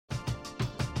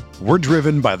We're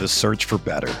driven by the search for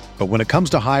better. But when it comes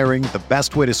to hiring, the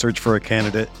best way to search for a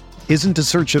candidate isn't to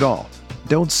search at all.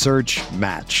 Don't search,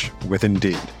 match with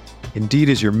Indeed. Indeed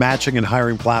is your matching and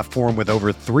hiring platform with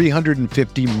over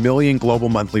 350 million global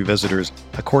monthly visitors,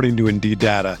 according to Indeed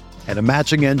data, and a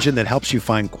matching engine that helps you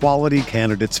find quality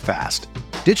candidates fast.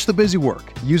 Ditch the busy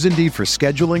work. Use Indeed for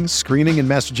scheduling, screening, and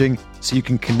messaging so you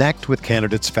can connect with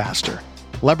candidates faster.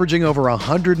 Leveraging over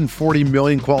 140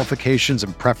 million qualifications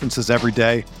and preferences every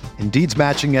day, Indeed's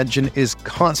matching engine is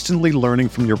constantly learning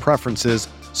from your preferences,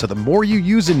 so the more you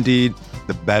use Indeed,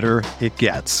 the better it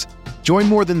gets. Join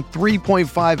more than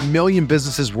 3.5 million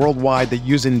businesses worldwide that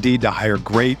use Indeed to hire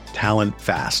great talent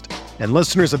fast. And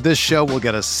listeners of this show will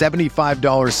get a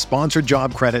 $75 sponsored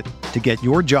job credit to get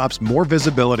your jobs more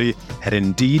visibility at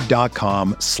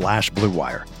Indeed.com/Blue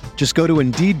Wire. Just go to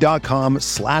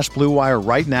Indeed.com/Blue Wire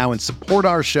right now and support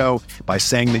our show by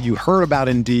saying that you heard about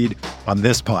Indeed on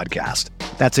this podcast.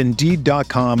 That's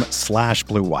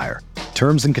Indeed.com/Blue Wire.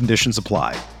 Terms and conditions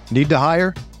apply. Need to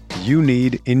hire? You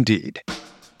need Indeed.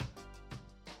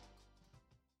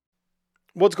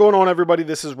 What's going on, everybody?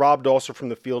 This is Rob Dawser from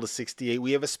the Field of 68.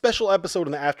 We have a special episode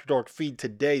in the After Dark feed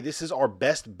today. This is our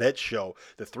best bet show.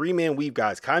 The three-man weave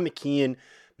guys, Kai McKeon,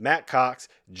 Matt Cox,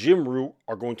 Jim Root,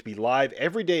 are going to be live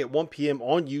every day at 1 p.m.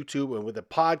 on YouTube, and with a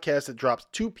podcast that drops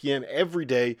 2 p.m. every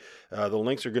day. The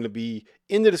links are going to be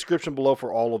in the description below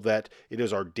for all of that. It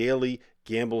is our daily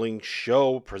gambling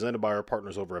show presented by our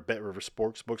partners over at Bet River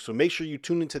Sportsbook. So make sure you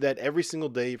tune into that every single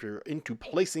day if you're into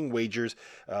placing wagers.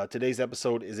 Today's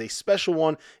episode is a special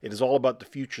one. It is all about the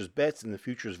futures bets and the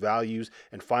futures values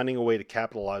and finding a way to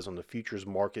capitalize on the futures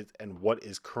market and what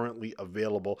is currently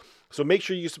available. So make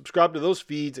sure you subscribe to those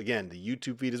feeds. Again, the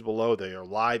YouTube feed is below. They are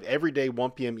live every day,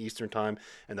 1 p.m. Eastern Time,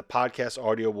 and the podcast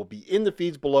audio will be in the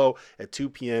feeds below at 2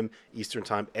 p.m. Eastern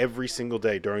Time every single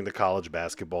day during the college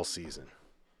basketball season.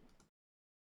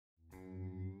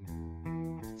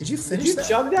 Did you finish that?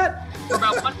 Chug that? We're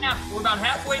about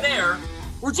halfway there.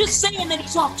 We're just saying that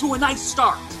he's off to a nice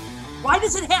start. Why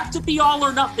does it have to be all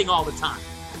or nothing all the time?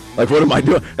 Like, what am I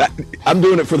doing? I'm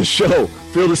doing it for the show.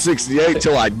 Field of 68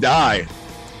 till I die.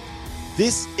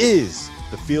 This is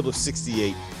the Field of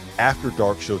 68 After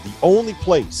Dark show, the only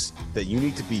place that you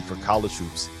need to be for college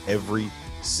hoops every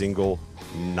single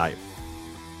night.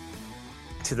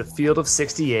 To the Field of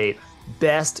 68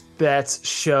 Best Bets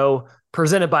show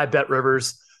presented by Bet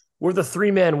Rivers. We're the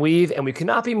three-man weave, and we could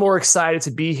not be more excited to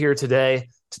be here today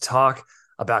to talk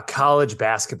about college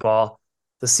basketball.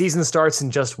 The season starts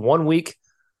in just 1 week,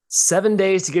 7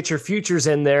 days to get your futures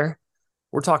in there.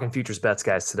 We're talking futures bets,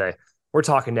 guys, today. We're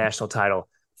talking national title,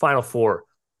 Final Four,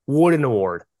 Wooden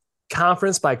Award,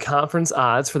 conference by conference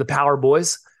odds for the Power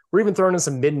Boys. We're even throwing in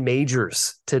some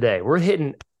mid-majors today. We're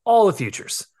hitting all the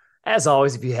futures. As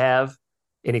always, if you have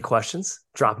any questions,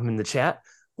 drop them in the chat.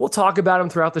 We'll talk about them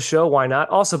throughout the show. Why not?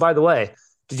 Also, by the way,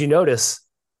 did you notice,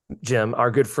 Jim,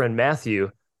 our good friend Matthew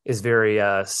is very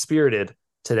spirited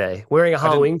today, wearing a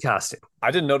Halloween costume? I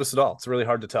didn't notice at all. It's really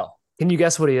hard to tell. Can you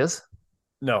guess what he is?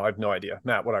 No, I have no idea.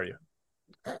 Matt, what are you?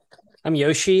 I'm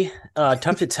Yoshi.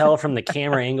 Tough to tell from the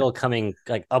camera angle coming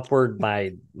like upward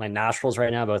my nostrils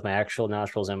right now, both my actual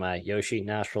nostrils and my Yoshi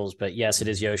nostrils. But yes, it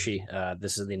is Yoshi.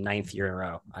 This is the 9th year in a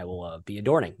row I will be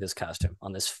adorning this costume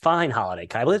on this fine holiday.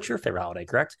 Kai, it's your favorite holiday,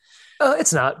 correct?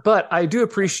 It's not, but I do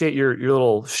appreciate your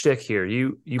little shtick here.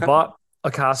 You bought a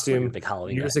costume big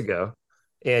Halloween years ago,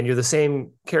 and you're the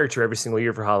same character every single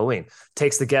year for Halloween.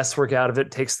 Takes the guesswork out of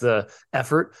it, takes the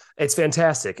effort. It's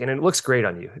fantastic, and it looks great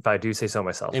on you, if I do say so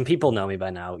myself. And people know me by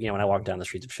now. You know, when I walk down the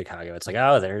streets of Chicago, it's like,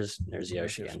 oh, there's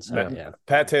Yoshi again. So, yeah.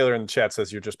 Pat Taylor in the chat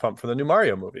says you're just pumped for the new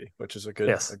Mario movie, which is a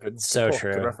good, so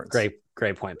true. Good reference.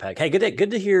 Great point, Pat. Hey, good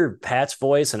to hear Pat's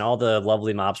voice and all the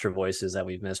lovely mobster voices that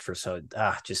we've missed for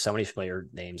just so many familiar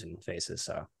names and faces.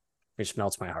 So it just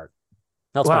melts my heart.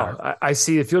 Wow, I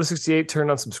see the Field of 68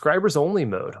 turned on subscribers only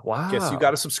mode. Wow. Guess you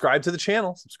got to subscribe to the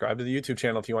channel. Subscribe to the YouTube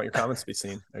channel if you want your comments to be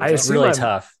seen. It's really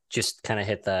tough. Just kind of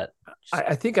hit that.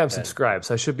 I think I'm subscribed,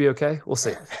 so I should be okay. We'll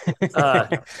see. All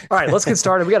right, let's get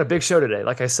started. We got a big show today.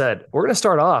 Like I said, we're going to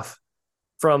start off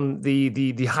from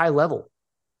the high level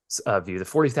view, the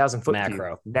 40,000 foot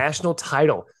macro view, national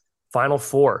title, Final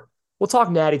Four. We'll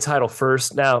talk natty title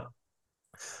first. Now,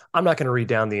 I'm not going to read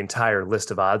down the entire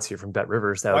list of odds here from Bet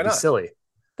Rivers. That would be silly.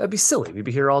 That'd be silly. We'd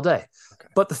be here all day. Okay.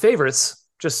 But the favorites,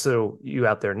 just so you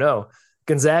out there know,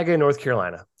 Gonzaga and North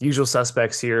Carolina, usual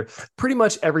suspects here. Pretty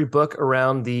much every book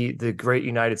around the great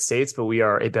United States, but we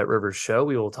are a Bet Rivers show.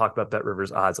 We will talk about Bet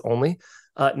Rivers odds only.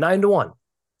 9-1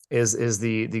 is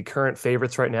the current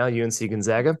favorites right now, UNC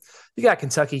Gonzaga. You got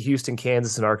Kentucky, Houston,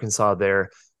 Kansas, and Arkansas there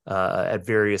at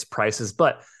various prices.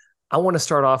 But I want to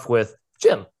start off with,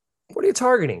 Jim, What are you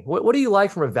targeting? What do you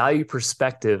like from a value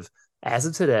perspective as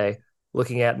of today,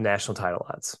 looking at national title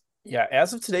odds? Yeah,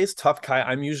 as of today's tough, Kai.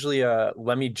 I'm usually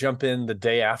let me jump in the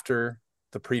day after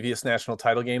the previous national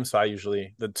title game. So I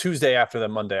usually the Tuesday after the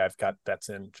Monday, I've got bets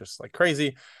in just like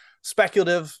crazy,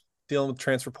 speculative, dealing with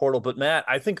transfer portal. But Matt,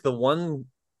 I think the one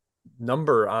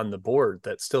number on the board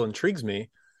that still intrigues me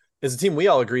is a team we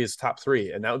all agree is top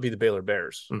 3, and that would be the Baylor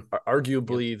Bears,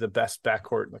 arguably the best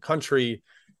backcourt in the country.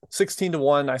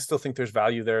 16-1. I still think there's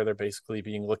value there. They're basically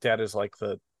being looked at as like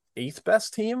the 8th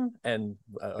best team. And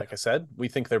like I said, we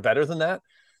think they're better than that.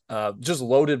 Just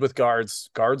loaded with guards.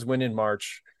 Guards win in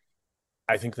March.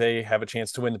 I think they have a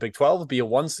chance to win the Big 12, be a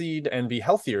 1 seed, and be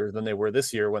healthier than they were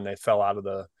this year when they fell out of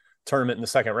the tournament in the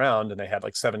second round and they had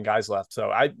like 7 guys left.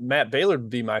 So Matt, Baylor would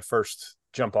be my first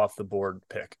jump off the board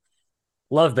pick.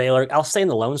 Love Baylor. I'll stay in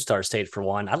the Lone Star State for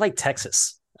one. I like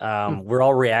Texas. We're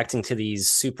all reacting to these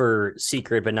super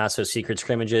secret but not so secret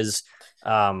scrimmages.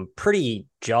 Pretty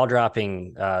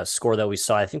jaw-dropping score though we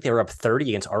saw. I think they were up 30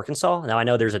 against Arkansas. Now I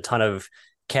know there's a ton of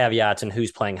caveats and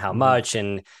who's playing how much,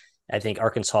 and I think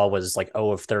Arkansas was like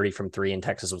 0 of 30 from 3 and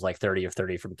Texas was like 30 of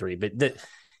 30 from 3. But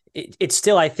it's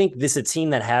still, I think this is a team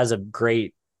that has a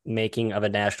great making of a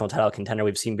national title contender.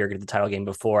 We've seen Beer get the title game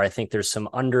before. I think there's some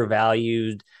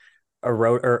undervalued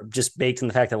or just baked in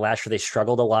the fact that last year they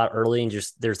struggled a lot early and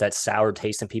just there's that sour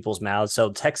taste in people's mouths.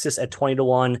 So Texas at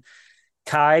 20-1.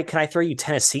 Kai, can I throw you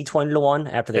Tennessee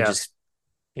 20-1 after they just,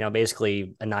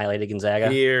 basically annihilated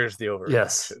Gonzaga? Here's the overreaction.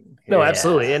 Yes. No,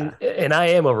 absolutely. And I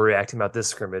am overreacting about this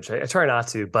scrimmage. I try not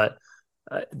to, but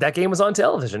that game was on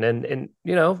television and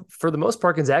for the most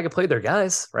part, Gonzaga played their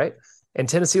guys, right? And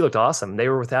Tennessee looked awesome. They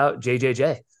were without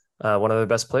JJJ, one of their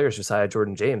best players, Josiah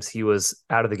Jordan James. He was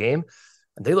out of the game.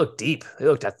 And they looked deep. They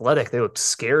looked athletic. They looked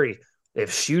scary. They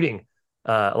have shooting.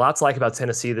 A lot to like about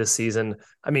Tennessee this season.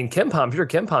 I mean, KenPom, if you're a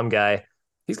KenPom guy,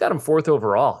 he's got him 4th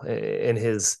overall in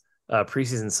his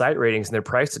preseason site ratings, and they're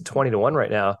priced at 20-1 right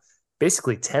now.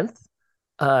 Basically 10th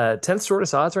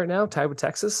shortest odds right now, tied with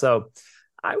Texas. So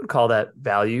I would call that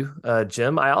value,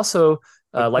 Jim. I also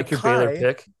like your Baylor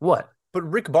pick. What? But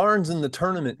Rick Barnes in the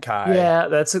tournament, Kai. Yeah,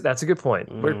 that's a good point.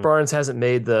 Rick Barnes hasn't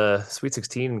made the Sweet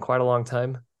 16 in quite a long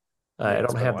time. I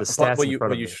don't have the stats in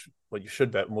front of me. What you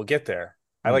should bet, and we'll get there.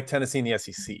 I like Tennessee in the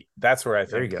SEC. That's where I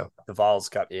think there you go. The Vols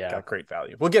got great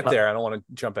value. We'll get there. I don't want to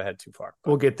jump ahead too far.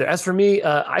 We'll get there. As for me,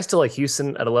 I still like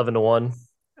Houston at 11-1,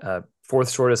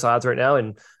 4th shortest odds right now.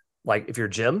 And like if you're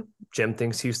Jim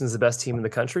thinks Houston's the best team in the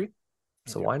country.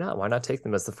 So why not? Why not take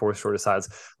them as the 4th shortest odds?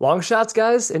 Long shots,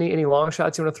 guys. Any long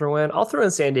shots you want to throw in? I'll throw in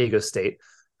San Diego State.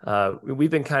 We've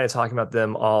been kind of talking about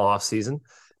them all off season.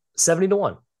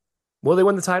 70-1. Will they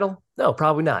win the title? No,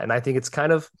 probably not. And I think it's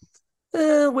kind of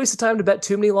a waste of time to bet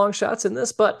too many long shots in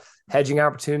this, but hedging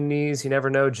opportunities, you never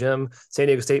know, Jim. San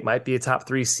Diego State might be a top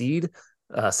 3 seed,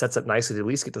 sets up nicely to at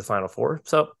least get to the Final Four.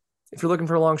 So if you're looking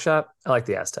for a long shot, I like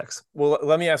the Aztecs. Well,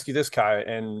 let me ask you this, Kai,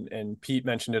 and Pete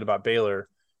mentioned it about Baylor.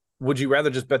 Would you rather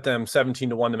just bet them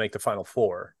 17-1 to make the Final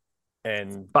Four?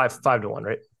 And 5-1,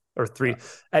 right? Or 3.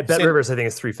 At Bet Rivers, I think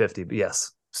it's 350, but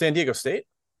yes. San Diego State?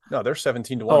 No, they're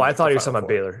 17-1. Oh, I thought you were talking about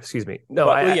Baylor. Excuse me.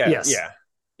 No, yes.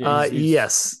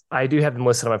 Yes, I do have them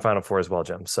listed on my Final Four as well,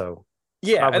 Jim. So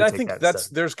and I think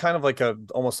there's kind of like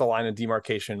almost a line of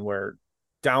demarcation where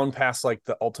down past like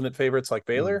the ultimate favorites like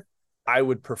Baylor, I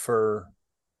would prefer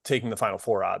taking the Final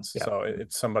Four odds. Yeah. So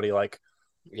it's somebody like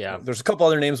there's a couple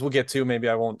other names we'll get to. Maybe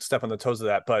I won't step on the toes of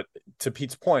that, but to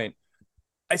Pete's point,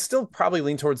 I still probably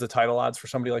lean towards the title odds for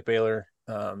somebody like Baylor.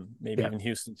 Maybe even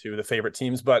Houston too, the favorite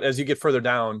teams. But as you get further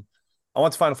down, I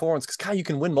want the Final Four ones because Kai, you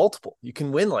can win multiple. You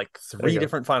can win like 3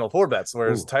 different Final Four bets,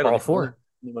 whereas title all 4.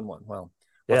 You win one. Well,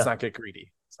 let's not get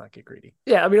greedy.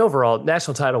 Yeah, I mean, overall,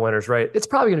 national title winners, right? It's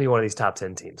probably going to be one of these top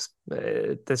 10 teams.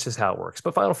 That's just how it works.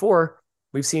 But Final Four,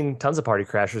 we've seen tons of party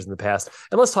crashers in the past.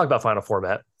 And let's talk about Final Four,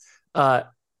 Matt.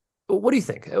 What do you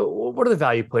think? What are the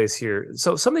value plays here?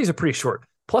 So some of these are pretty short.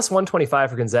 Plus 125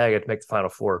 for Gonzaga to make the Final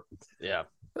Four. Yeah.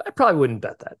 I probably wouldn't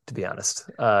bet that, to be honest.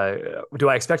 Do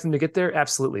I expect them to get there?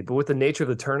 Absolutely. But with the nature of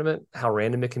the tournament, how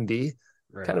random it can be,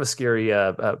 kind of a scary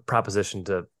proposition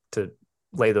to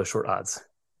lay those short odds.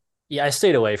 Yeah, I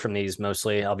stayed away from these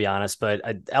mostly, I'll be honest. But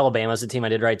Alabama's the team I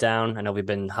did write down. I know we've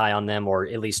been high on them or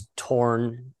at least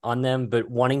torn on them, but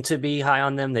wanting to be high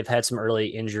on them. They've had some early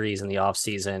injuries in the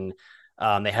offseason.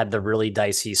 They had the really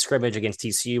dicey scrimmage against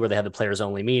TCU where they had the players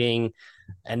only meeting.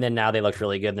 And then now they looked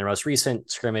really good in their most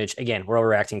recent scrimmage. Again, we're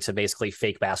overreacting to basically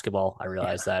fake basketball. I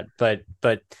realize that, but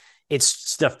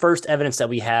it's the first evidence that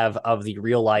we have of the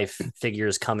real life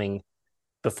figures coming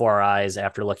before our eyes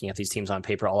after looking at these teams on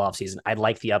paper all offseason. I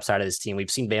like the upside of this team.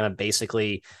 We've seen Bama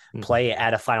basically play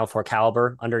at a Final Four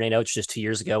caliber under Nate Oates just 2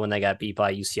 years ago when they got beat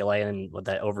by UCLA and with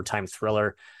that overtime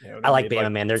thriller. I like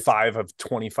Bama, man. They're 5 of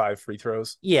 25 free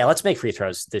throws. Yeah, let's make free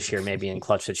throws this year, maybe in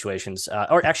clutch situations,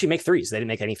 or actually make threes. They didn't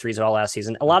make any threes at all last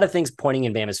season. A lot of things pointing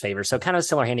in Bama's favor. So kind of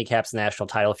similar handicaps, national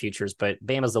title futures, but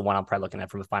Bama's the one I'm probably looking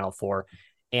at from a Final Four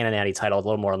and a natty title, a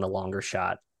little more on the longer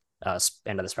shot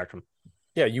end of the spectrum.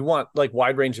 Yeah, you want like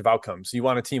wide range of outcomes. You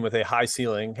want a team with a high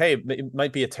ceiling. Hey, it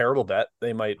might be a terrible bet.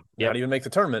 They might not even make the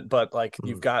tournament, but like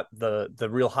you've got the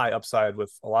real high upside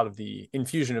with a lot of the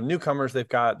infusion of newcomers. They've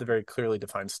got the very clearly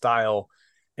defined style.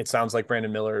 It sounds like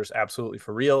Brandon Miller is absolutely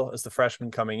for real as the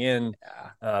freshman coming in,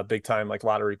 big time like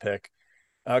lottery pick.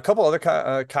 A couple other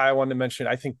Kai I wanted to mention.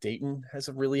 I think Dayton has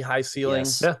a really high ceiling.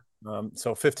 Yes. Yeah.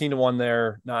 So 15-1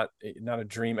 there, not a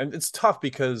dream, and it's tough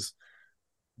because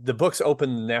the books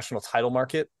open the national title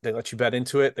market. They let you bet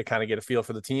into it. They kind of get a feel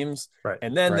for the teams. Right.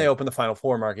 And then they open the Final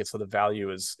Four market. So the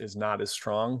value is not as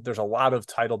strong. There's a lot of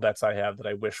title bets I have that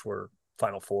I wish were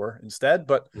Final Four instead,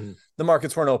 but the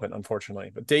markets weren't open, unfortunately.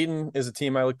 But Dayton is a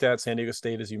team I looked at. San Diego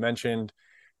State, as you mentioned,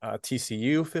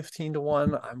 TCU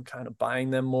 15-1. I'm kind of buying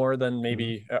them more than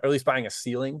maybe, or at least buying a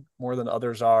ceiling more than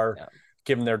others are. Yeah.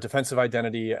 Given their defensive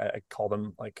identity, I call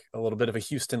them like a little bit of a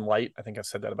Houston light. I think I've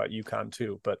said that about UConn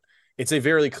too, but it's a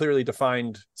very clearly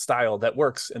defined style that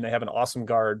works, and they have an awesome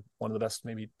guard, one of the best,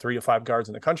 maybe 3 to 5 guards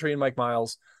in the country in Mike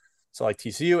Miles. So like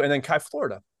TCU, and then Kai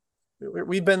Florida.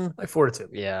 We've been like Florida too.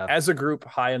 As a group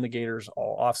high on the Gators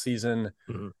all off season.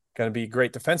 Going to be a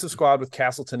great defensive squad with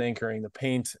Castleton anchoring the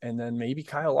paint, and then maybe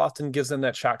Kyle Lofton gives them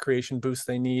that shot creation boost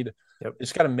they need. They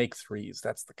just got to make threes.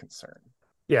 That's the concern.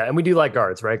 Yeah, and we do like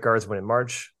guards, right? Guards win in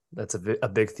March. That's a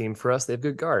big theme for us. They have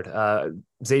good guard.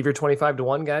 Xavier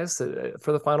 25-1 guys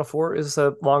for the Final Four is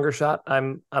a longer shot.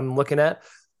 I'm looking at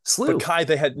SLU. But Kai,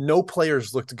 they had no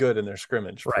players looked good in their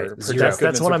scrimmage. Right.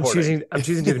 That's what I'm choosing. I'm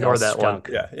choosing to ignore that one.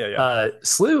 Yeah.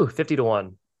 SLU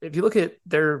 50-1. If you look at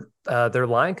their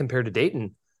line compared to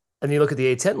Dayton, and you look at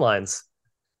the A10 lines,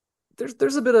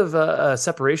 there's a bit of a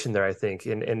separation there, I think,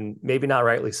 and maybe not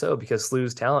rightly so, because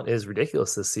SLU's talent is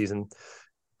ridiculous this season.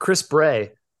 Chris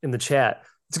Bray in the chat,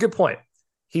 it's a good point.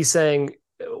 He's saying,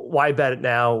 why bet it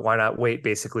now? Why not wait,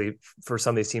 basically, for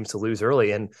some of these teams to lose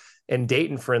early? And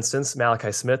Dayton, for instance,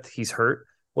 Malachi Smith, he's hurt.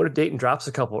 What if Dayton drops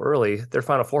a couple early? Their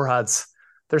Final Four odds,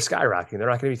 they're skyrocketing. They're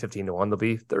not going to be 15-1. They'll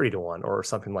be 30-1 or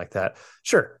something like that.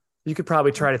 Sure, you could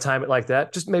probably try to time it like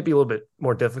that. Just maybe a little bit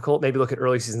more difficult. Maybe look at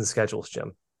early season schedules,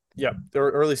 Jim. Yeah, their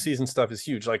early season stuff is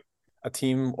huge. Like a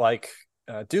team like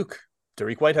Duke.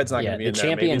 Dariq Whitehead's not going to be in there.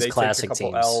 Champions Maybe they Classic take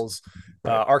a couple teams. L's.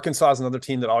 Arkansas is another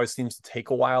team that always seems to take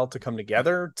a while to come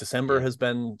together. December has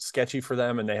been sketchy for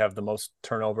them, and they have the most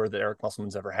turnover that Eric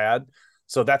Musselman's ever had.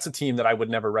 So that's a team that I would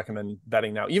never recommend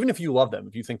betting now, even if you love them,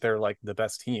 if you think they're like the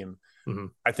best team.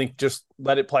 I think just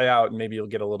let it play out, and maybe you'll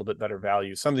get a little bit better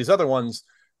value. Some of these other ones,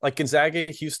 like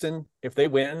Gonzaga, Houston, if they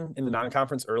win in the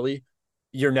non-conference early,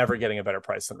 you're never getting a better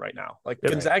price than right now. Like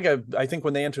Gonzaga, I think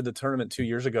when they entered the tournament 2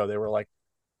 years ago, they were like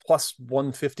plus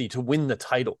 150 to win the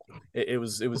title. It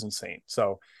was insane.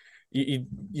 So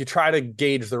you try to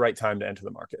gauge the right time to enter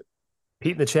the market.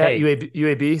 Pete in the chat,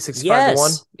 UAB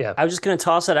 65-1. Yeah, I was just going to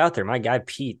toss that out there. My guy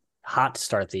Pete, hot to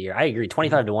start the year. I agree.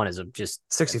 25-1 is just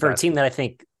 65 for a team that I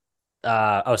think.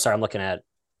 Sorry, I'm looking at.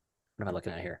 What am I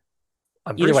looking at here?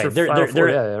 Either way,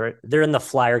 they're in the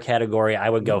flyer category. I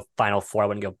would go Final Four. I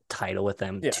wouldn't go title with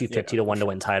them. 250-1 to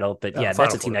win title. But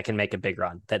that's a team that can make a big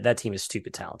run. That team is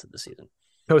stupid talented this season.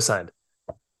 Co-signed.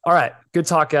 All right, good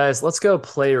talk, guys. Let's go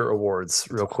player awards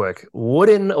real quick.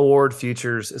 Wooden Award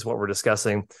futures is what we're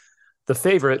discussing. The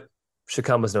favorite should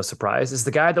come as no surprise is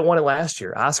the guy that won it last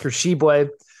year, Oscar Tshiebwe.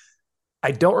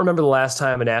 I don't remember the last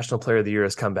time a National Player of the Year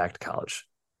has come back to college.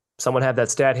 Someone have that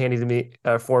stat handy to me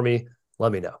for me.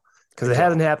 Let me know, because it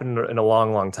hasn't happened in a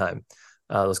long, long time.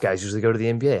 Those guys usually go to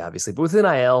the NBA, obviously, but with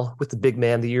NIL, with the big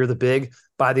man, the year of the big,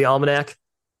 buy the almanac.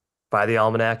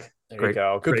 There you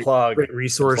go. Good plug. Great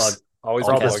resource. Good plug. Always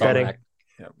all this plug. betting.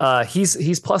 Yeah.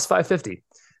 He's plus 550.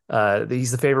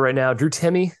 He's the favorite right now. Drew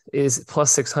Timme is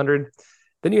plus 600.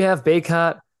 Then you have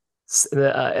Bacot and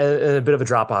a bit of a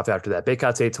drop off after that.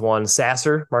 Bacot's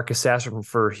 8-1. Marcus Sasser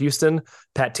for Houston.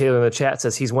 Pat Taylor in the chat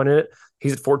says he's winning it.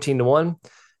 He's at 14-1.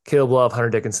 Caleb Love, Hunter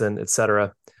Dickinson,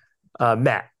 etc.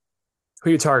 Matt, who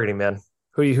are you targeting, man?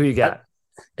 Who you got?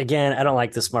 Again, I don't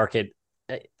like this market.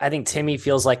 I think Timme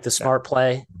feels like the smart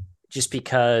play, just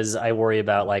because I worry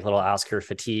about like little Oscar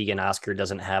fatigue, and Oscar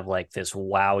doesn't have like this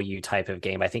wow you type of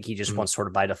game. I think he just won sort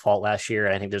of by default last year,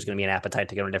 and I think there's going to be an appetite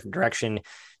to go in a different direction.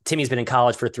 Timmy's been in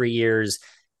college for 3 years.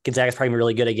 Gonzaga's probably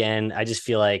really good again. I just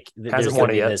feel like Hasn't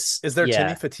won it yet. Is there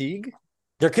Timmy fatigue?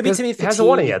 There could be Timmy fatigue. Hasn't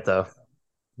won it yet, though.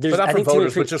 But not for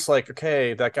voters, but just like,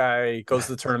 okay, that guy goes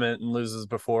to the tournament and loses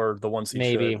before the one seed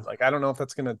should. Like, I don't know if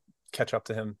that's going to catch up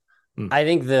to him. I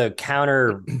think the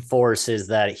counter force is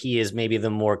that he is maybe the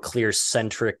more clear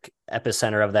centric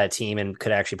epicenter of that team and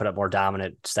could actually put up more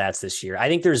dominant stats this year. I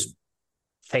think there's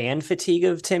fan fatigue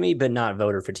of Timmy, but not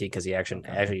voter fatigue because he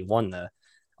actually won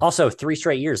also 3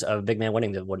 straight years of big man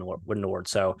winning the Wooden Award.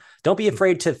 So don't be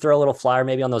afraid to throw a little flyer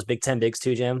maybe on those Big Ten bigs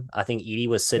too, Jim. I think Edey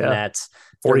was sitting at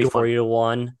 40 to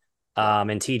 1,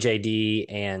 and TJD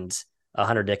and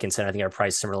Hunter Dickinson, I think, are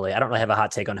priced similarly. I don't really have a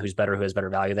hot take on who has better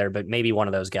value there, but maybe one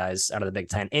of those guys out of the Big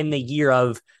Ten in the year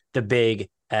of the big,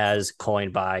 as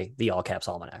coined by the All Caps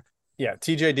Almanac. Yeah,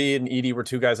 TJD and Edey were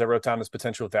 2 guys I wrote down as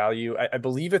potential value. I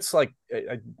believe it's like,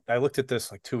 I looked at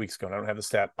this like 2 weeks ago, and I don't have the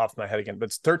stat off my head again, but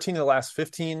it's 13 of the last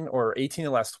 15 or 18 of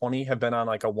the last 20 have been on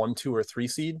like a 1, 2, or 3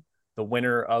 seed, the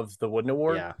winner of the Wooden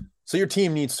Award. Yeah. So your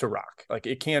team needs to rock. Like,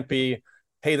 it can't be,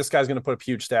 hey, this guy's going to put up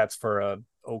huge stats for a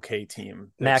okay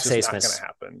team. Max Asmus. Not going to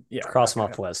happen. Yeah, cross him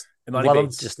off the list. Imani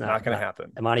Bates, just not going to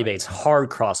happen. Imani Bates,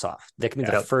 hard cross off. That can be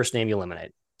the first name you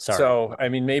eliminate. Sorry. So, I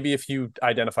mean, maybe if you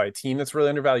identify a team that's really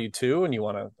undervalued too, and you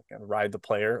want to ride the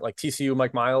player, like TCU,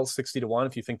 Mike Miles, 60 to 1,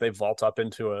 if you think they vault up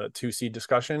into a 2 seed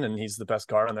discussion and he's the best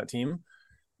guard on that team,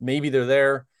 maybe they're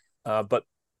there. But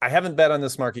I haven't bet on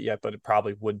this market yet, but it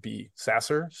probably would be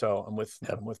Sasser. So I'm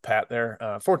with Pat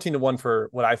there. 14 to 1 for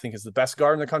what I think is the best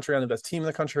guard in the country on the best team in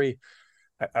the country.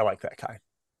 I like that guy.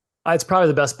 It's probably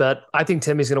the best bet. I think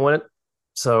Timmy's going to win it.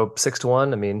 So 6 to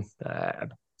 1. I mean,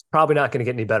 probably not going to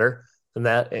get any better than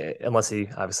that, unless he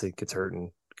obviously gets hurt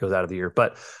and goes out of the year.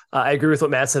 But I agree with what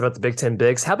Matt said about the Big Ten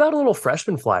bigs. How about a little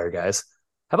freshman flyer, guys?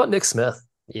 How about Nick Smith?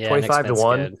 Yeah, 25 to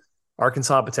 1. Good.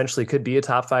 Arkansas potentially could be a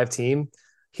top 5 team.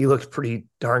 He looked pretty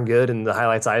darn good in the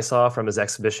highlights I saw from his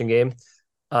exhibition game.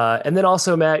 And then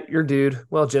also, Matt, your dude,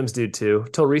 well, Jim's dude too,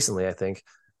 till recently, I think,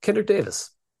 Kendrick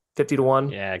Davis, 50 to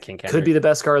 1. Yeah, King Kendrick. Could be the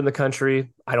best guard in the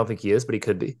country. I don't think he is, but he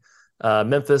could be.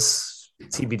 Memphis,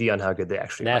 TBD on how good they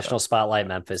actually are. National Spotlight,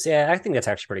 Memphis. Yeah, I think that's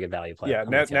actually pretty good value play. Yeah,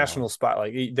 National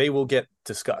Spotlight. They will get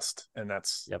discussed, and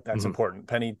that's important.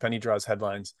 Penny draws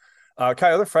headlines.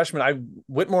 Kai, other freshman,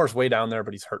 Whitmore's way down there,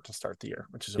 but he's hurt to start the year,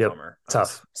 which is a bummer.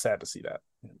 Tough. Sad to see that.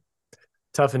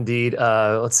 Tough indeed.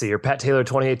 Let's see here. Pat Taylor,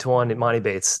 28 to 1. Imani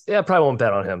Bates. Yeah, probably won't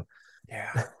bet on him.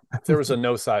 Yeah. If there was a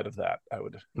no side of that, I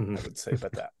would say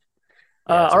bet that.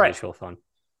 All right. Fun.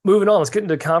 Moving on, let's get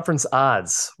into conference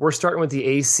odds. We're starting with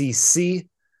the ACC.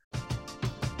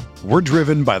 We're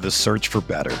driven by the search for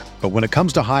better. But when it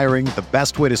comes to hiring, the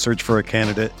best way to search for a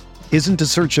candidate isn't to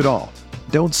search at all.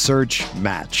 Don't search,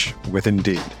 match with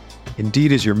Indeed.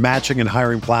 Indeed is your matching and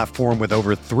hiring platform with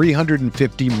over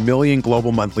 350 million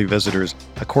global monthly visitors,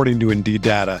 according to Indeed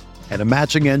data, and a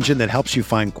matching engine that helps you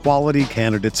find quality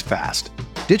candidates fast.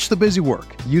 Ditch the busy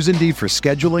work. Use Indeed for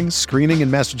scheduling, screening,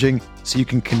 and messaging so you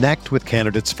can connect with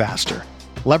candidates faster.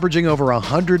 Leveraging over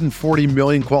 140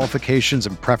 million qualifications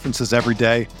and preferences every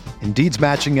day, Indeed's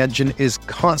matching engine is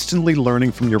constantly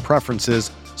learning from your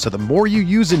preferences, so the more you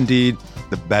use Indeed,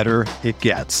 the better it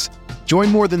gets. Join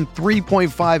more than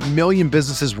 3.5 million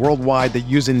businesses worldwide that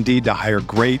use Indeed to hire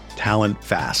great talent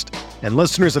fast. And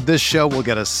listeners of this show will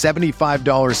get a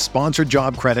 $75 sponsored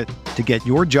job credit to get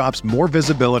your jobs more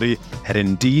visibility at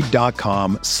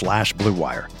Indeed.com/Blue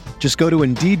Wire. Just go to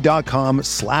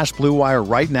Indeed.com/Blue Wire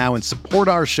right now and support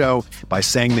our show by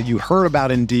saying that you heard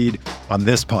about Indeed on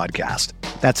this podcast.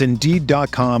 That's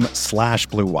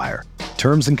Indeed.com/Blue Wire.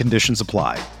 Terms and conditions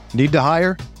apply. Need to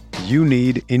hire? You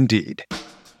need Indeed.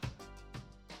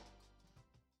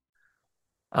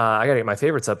 I got to get my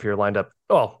favorites up here lined up.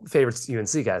 Oh, favorites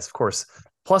UNC guys, of course.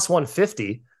 Plus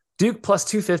 150, Duke plus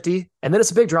 250, and then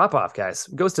it's a big drop off, guys.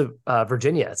 It goes to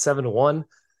Virginia at 7 to 1.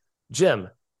 Jim,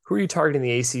 who are you targeting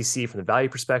the ACC from the value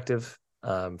perspective,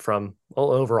 from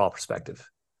overall perspective?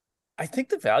 I think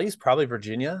the value is probably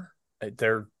Virginia.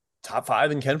 They're top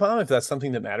 5 in KenPom, if that's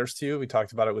something that matters to you. We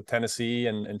talked about it with Tennessee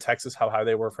and Texas, how high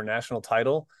they were for national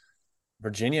title.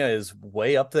 Virginia is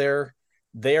way up there.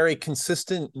 They are a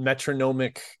consistent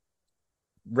metronomic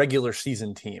regular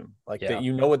season team. That,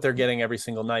 you know what they're getting every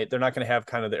single night. They're not going to have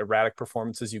kind of the erratic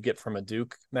performances you get from a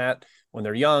Duke, Matt. When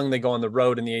they're young, they go on the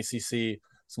road in the ACC.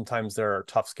 Sometimes there are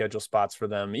tough schedule spots for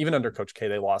them. Even under Coach K,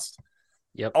 they lost.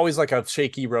 Always like a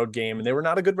shaky road game, and they were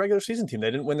not a good regular season team.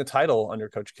 They didn't win the title under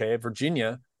Coach K.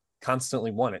 Virginia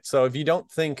constantly won it. So if you don't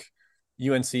think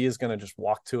UNC is going to just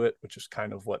walk to it, which is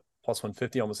kind of what plus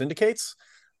 150 almost indicates,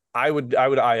 I would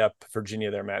eye up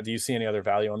Virginia there, Matt. Do you see any other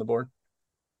value on the board?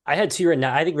 I had 2 right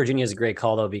now. I think Virginia is a great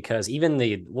call though, because even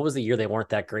what was the year they weren't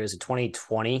that great? It was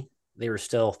 2020. they were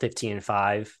still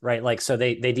 15-5, right? Like, so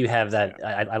they do have that.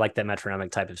 Yeah. I like that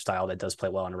metronomic type of style that does play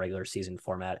well in a regular season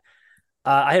format.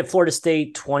 I had Florida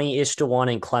State 20-ish to 1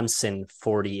 and Clemson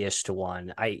 40-ish to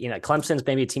 1. Clemson's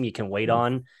maybe a team you can wait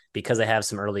on because they have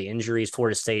some early injuries.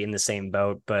 Florida State in the same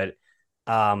boat, but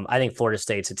I think Florida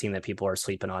State's a team that people are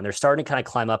sleeping on. They're starting to kind of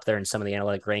climb up there in some of the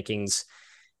analytic rankings.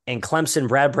 And Clemson,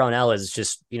 Brad Brownell is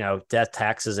just, death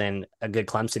taxes and a good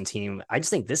Clemson team. I just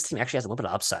think this team actually has a little bit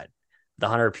of upside.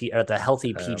 The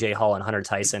healthy PJ Hall and Hunter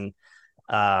Tyson.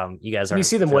 You guys are. You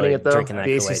see them really winning it though. drinking that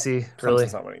The Kool-Aid. ACC, really.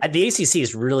 The ACC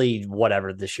is really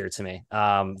whatever this year to me.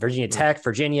 Virginia Tech,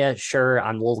 Virginia, sure.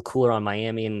 I'm a little cooler on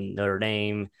Miami and Notre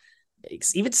Dame.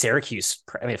 Even Syracuse.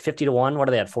 50 to 1. What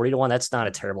are they at? 40 to 1. That's not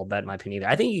a terrible bet in my opinion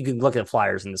either. I think you can look at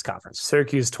Flyers in this conference.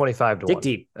 Syracuse 25 to 1. Dig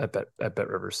deep. at Bet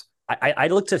Rivers. I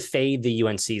look to fade the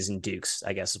UNCs and Dukes,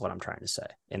 I guess is what I'm trying to say.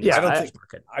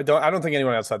 I don't think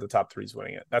anyone outside the top 3 is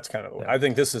winning it. That's kind of. I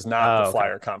think this is not the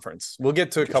Flyer conference. We'll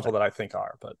get to a couple that I think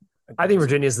are, but I think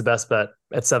Virginia is the best bet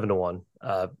at 7 to 1.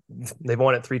 They've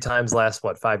won it 3 times last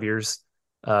 5 years.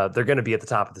 They're going to be at the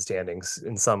top of the standings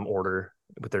in some order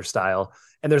with their style.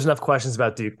 And there's enough questions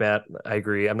about Duke, Matt. I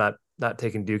agree. I'm not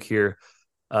taking Duke here.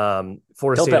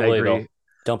 Florida State, I agree.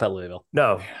 Don't bet Louisville.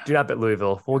 No, do not bet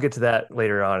Louisville. We'll get to that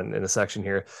later on in the section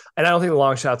here. And I don't think the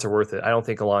long shots are worth it. I don't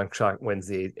think a long shot wins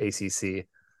the ACC.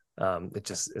 It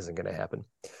just isn't going to happen.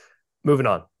 Moving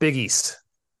on. Big East.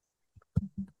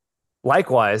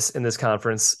 Likewise, in this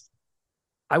conference,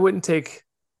 I wouldn't take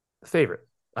the favorite.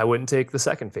 I wouldn't take the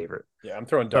second favorite. Yeah, I'm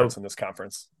throwing darts in this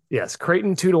conference. Yes,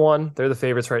 Creighton 2 to 1. They're the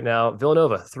favorites right now.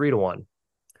 Villanova 3 to 1.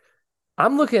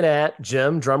 I'm looking at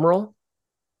Jim drumroll.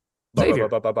 Xavier.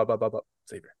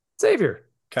 Xavier.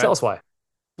 Okay. Tell us why.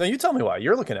 No, you tell me why.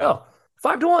 You're looking at it.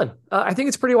 5 to 1. I think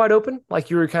it's pretty wide open, like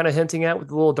you were kind of hinting at with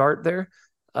the little dart there.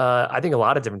 I think a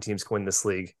lot of different teams can win this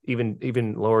league,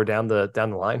 even lower down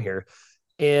the line here.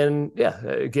 And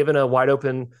given a wide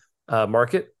open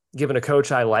market, given a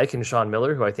coach I like in Sean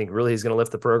Miller, who I think really is going to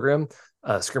lift the program,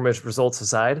 scrimmage results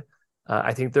aside,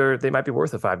 I think they might be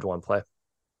worth a 5 to 1 play.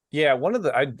 Yeah, one of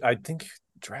the I think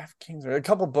DraftKings or a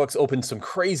couple of books opened some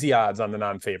crazy odds on the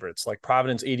non-favorites, like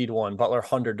Providence 80 to 1, Butler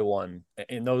 100 to 1,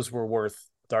 and those were worth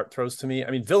dart throws to me.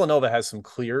 I mean, Villanova has some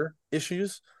clear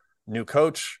issues. New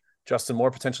coach, Justin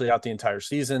Moore potentially out the entire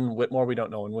season. Whitmore, we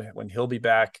don't know when he'll be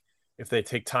back, if they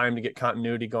take time to get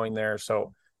continuity going there.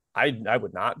 So I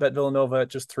would not bet Villanova at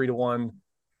just 3 to 1.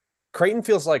 Creighton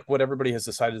feels like what everybody has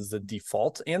decided is the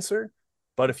default answer.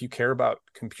 But if you care about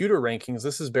computer rankings,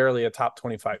 this is barely a top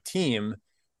 25 team.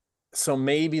 So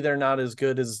maybe they're not as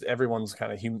good as everyone's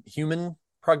kind of human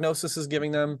prognosis is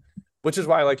giving them, which is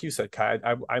why, like you said, Kai,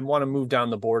 I want to move down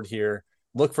the board here,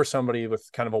 look for somebody with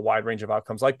kind of a wide range of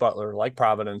outcomes like Butler, like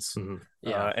Providence,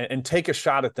 and take a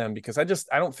shot at them, because I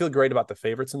don't feel great about the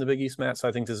favorites in the Big East, Matt. So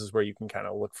I think this is where you can kind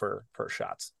of look for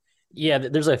shots. Yeah,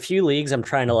 there's a few leagues I'm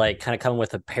trying to kind of come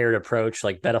with a paired approach,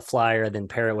 like bet a flyer, then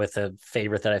pair it with a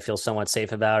favorite that I feel somewhat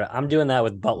safe about. I'm doing that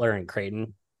with Butler and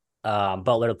Creighton.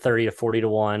 Butler 30 to 40 to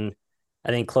 1. I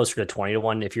think closer to 20 to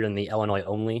 1 if you're in the Illinois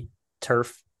only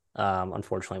turf.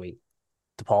 Unfortunately,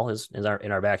 DePaul is in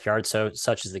our backyard, so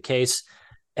such is the case.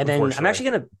 And then I'm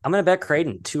actually gonna bet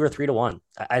Creighton 2 or 3 to 1.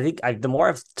 I think the more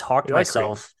I've talked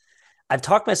myself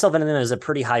into them as a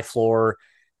pretty high floor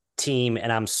team,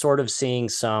 and I'm sort of seeing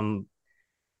some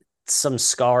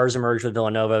scars emerge with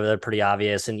Villanova that are pretty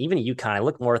obvious, and even UConn. I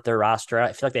look more at their roster.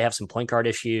 I feel like they have some point guard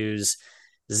issues.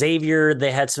 Xavier,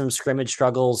 they had some scrimmage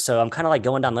struggles, so I'm kind of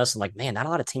going down this and man, not a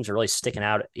lot of teams are really sticking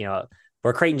out.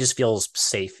 Where Creighton just feels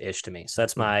safe-ish to me. So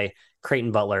that's my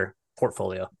Creighton Butler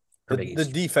portfolio. The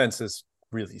defense is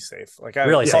really safe.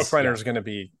 Paul Brenner is going to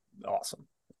be awesome.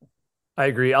 I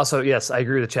agree. Also, yes, I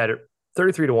agree with the chat.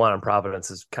 33 to 1 on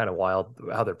Providence is kind of wild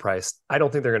how they're priced. I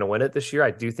don't think they're going to win it this year.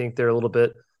 I do think they're a little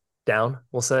bit down,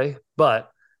 we'll say.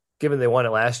 But given they won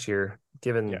it last year,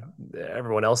 given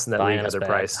everyone else in that league has their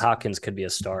price, Hawkins could be a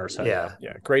star. So yeah,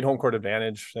 great home court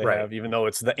advantage they have, even though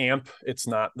it's the amp, it's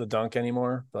not the dunk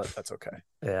anymore, but that's okay.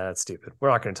 Yeah, that's stupid. We're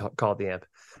not going to call it the amp.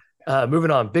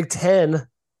 Moving on, Big Ten,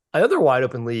 another wide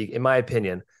open league, in my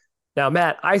opinion. Now,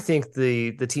 Matt, I think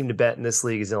the team to bet in this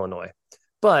league is Illinois,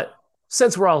 but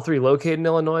since we're all three located in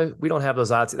Illinois, we don't have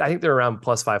those odds. I think they're around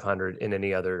plus 500 in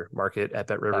any other market at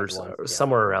Bet Rivers,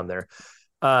 somewhere around there.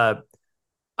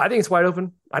 I think it's wide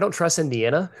open. I don't trust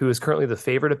Indiana, who is currently the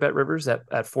favorite at Bet Rivers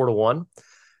at 4 to 1.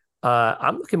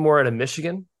 I'm looking more at a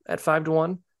Michigan at 5 to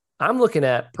 1. I'm looking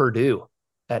at Purdue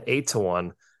at 8 to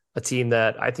 1, a team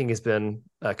that I think has been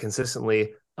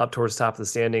consistently up towards the top of the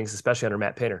standings, especially under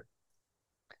Matt Painter.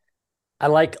 I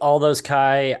like all those,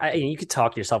 Kai. You could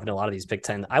talk yourself into a lot of these Big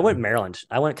Ten. I went Maryland.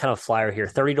 I went kind of flyer here,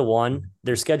 30-1.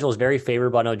 Their schedule is very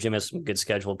favorable. I know Jim has some good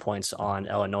scheduled points on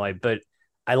Illinois, but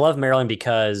I love Maryland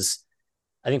because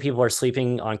I think people are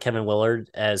sleeping on Kevin Willard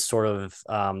as sort of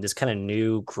this kind of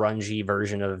new grungy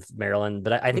version of Maryland.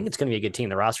 But I think it's going to be a good team.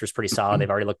 The roster is pretty solid. They've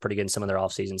already looked pretty good in some of their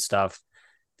offseason stuff.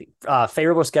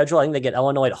 Favorable schedule. I think they get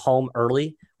Illinois at home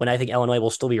early when I think Illinois will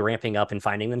still be ramping up and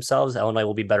finding themselves. Illinois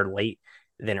will be better late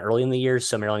than early in the year.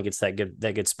 So Maryland gets that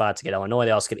good spot to get Illinois.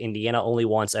 They also get Indiana only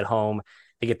once at home.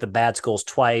 They get the bad schools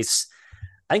twice.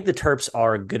 I think the Terps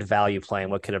are a good value play in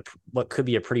what could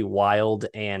be a pretty wild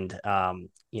and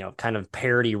kind of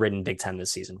parity-ridden Big Ten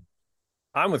this season.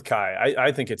 I'm with Kai.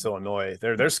 I think it's Illinois.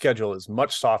 Their schedule is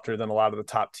much softer than a lot of the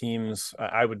top teams.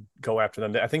 I would go after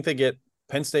them. I think they get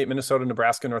Penn State, Minnesota,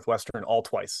 Nebraska, Northwestern all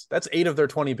twice. That's 8 of their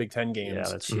 20 Big Ten games. Yeah,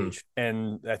 that's huge.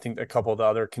 And I think a couple of the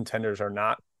other contenders are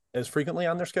not as frequently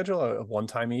on their schedule, one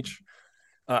time each.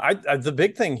 The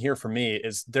big thing here for me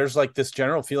is there's like this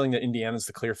general feeling that Indiana's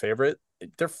the clear favorite.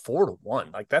 They're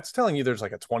 4-1. Like that's telling you there's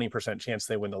like a 20% chance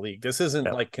they win the league. This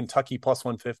isn't like Kentucky plus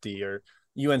 150 or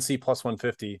UNC plus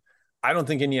 150. I don't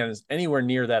think Indiana is anywhere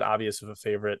near that obvious of a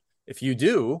favorite. If you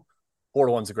do,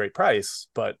 4-1's a great price,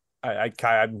 but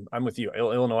I'm with you.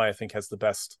 Illinois, I think, has the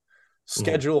best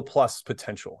schedule plus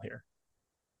potential here.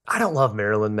 I don't love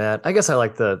Maryland, Matt. I guess I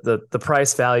like the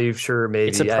price value. Sure, maybe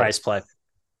it's a price play.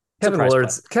 Kevin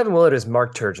Willard is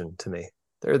Mark Turgeon to me.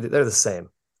 They're the same,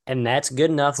 and that's good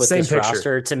enough with this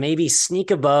roster to maybe sneak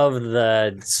above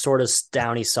the sort of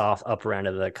downy soft upper end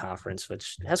of the conference,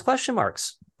 which has question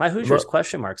marks. My Hoosiers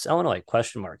question marks. Illinois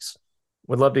question marks.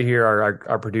 Would love to hear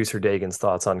our producer Dagan's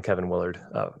thoughts on Kevin Willard.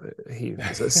 He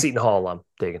was a Seton Hall alum.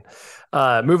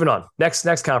 Dagan. Moving on.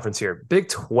 Next conference here. Big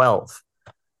 12.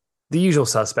 The usual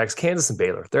suspects, Kansas and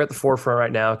Baylor. They're at the forefront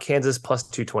right now. Kansas plus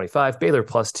 225, Baylor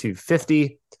plus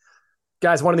 250.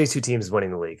 Guys, one of these two teams is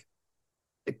winning the league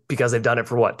because they've done it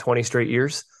for 20 straight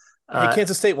years.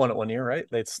 Kansas State won it one year, right?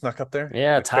 They snuck up there.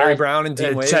 Yeah, Barry Brown and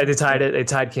Dean Wade. They tied it. They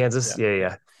tied Kansas.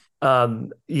 Yeah.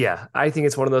 I think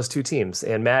it's one of those two teams.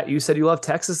 And Matt, you said you love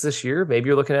Texas this year. Maybe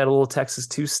you're looking at a little Texas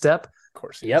two-step. Of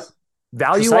course. Yep.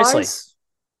 Value-wise?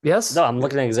 Yes? No, I'm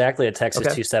looking at exactly a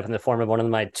Texas two-step in the form of one of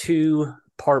my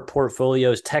two-part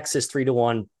portfolios, Texas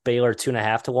 3-1, Baylor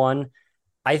 2.5-1.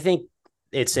 I think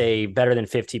it's a better than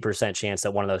 50% chance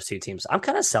that one of those two teams. I'm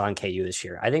kind of selling KU this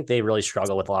year. I think they really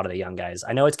struggle with a lot of the young guys.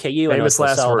 I know it's KU. Famous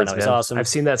last words, I know it's awesome. I've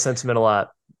seen that sentiment a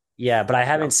lot. Yeah, but I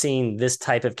haven't seen this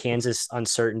type of Kansas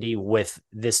uncertainty with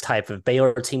this type of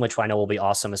Baylor team, which I know will be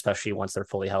awesome, especially once they're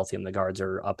fully healthy and the guards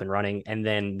are up and running, and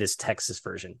then this Texas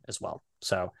version as well.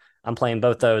 So I'm playing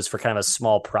both those for kind of a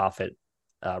small profit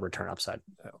return upside.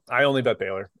 I only bet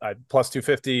Baylor. Plus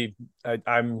 250.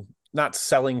 I'm not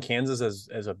selling Kansas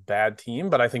as a bad team,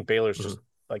 but I think Baylor's just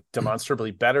like demonstrably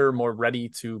better, more ready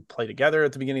to play together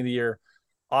at the beginning of the year.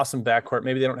 Awesome backcourt.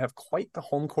 Maybe they don't have quite the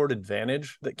home court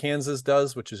advantage that Kansas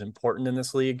does, which is important in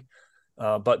this league.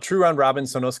 But true round robin,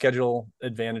 so no schedule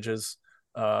advantages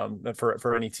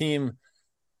for any team.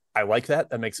 I like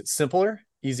that. That makes it simpler,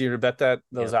 easier to bet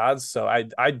those odds. So I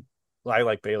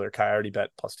like Baylor. Kai, I already bet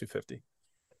plus 250.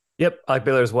 Yep, I like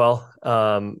Baylor as well.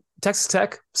 Texas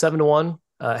Tech 7-1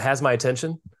 has my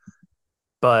attention,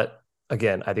 but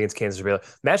again, I think it's Kansas or Baylor.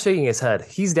 Matt shaking his head.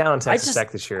 He's down on Texas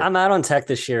Tech this year. I'm out on Tech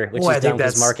this year, which is dumb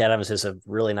because Mark Adams is a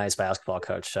really nice basketball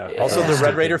coach. So also, the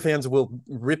Red Raider fans will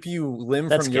rip you limb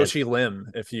from good. Yoshi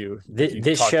limb if you.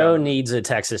 This show needs a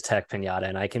Texas Tech pinata,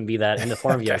 and I can be that in the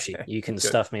form of Yoshi. You can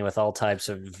stuff me with all types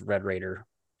of Red Raider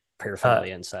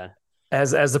paraphernalia inside.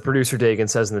 As the producer Dagan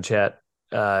says in the chat,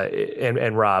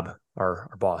 and Rob, our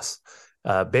boss.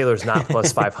 Baylor's not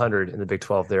plus 500 in the Big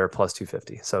 12. They're plus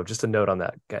 250. So just a note on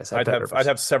that, guys. I'd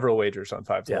have several wagers on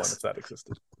 5-1 if that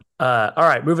existed. All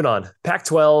right, moving on.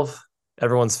 Pac-12,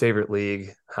 everyone's favorite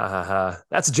league. Ha ha ha.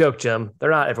 That's a joke, Jim.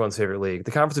 They're not everyone's favorite league.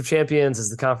 The Conference of Champions is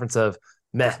the conference of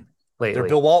meh lately. They're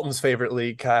Bill Walton's favorite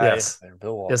league, Kai. Yes, they're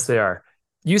Bill Walton. Yes, they are.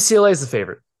 UCLA is the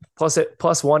favorite. Plus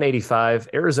 185.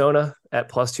 Arizona at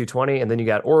plus 220. And then you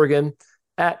got Oregon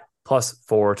at plus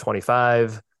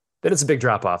 425. Then it's a big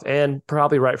drop-off, and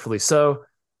probably rightfully so.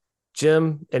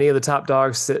 Jim, any of the top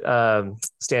dogs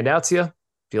stand out to you?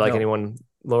 Do you like anyone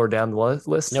lower down the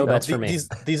list? No bets for me.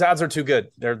 These odds are too good.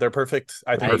 They're perfect.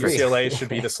 I think UCLA should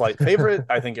be the slight favorite.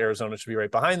 I think Arizona should be right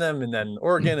behind them, and then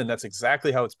Oregon, and that's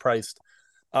exactly how it's priced.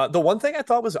 The one thing I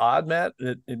thought was odd, Matt,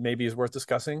 it maybe is worth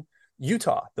discussing,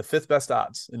 Utah, the 5th best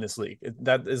odds in this league.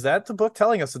 Is that the book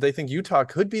telling us that they think Utah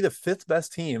could be the 5th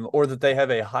best team, or that they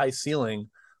have a high ceiling?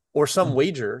 Or some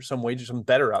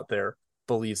better out there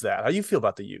believes that. How do you feel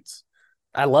about the Utes?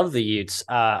 I love the Utes.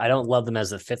 I don't love them as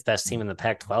the 5th best team in the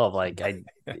Pac-12. Like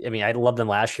I mean, I loved them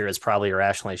last year. It's probably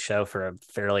irrationally so for a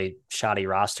fairly shoddy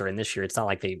roster. And this year, it's not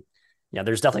like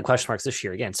there's definitely question marks this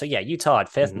year again. So yeah, Utah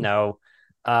at 5th. Mm-hmm.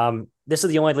 No. This is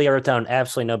the only league I wrote down.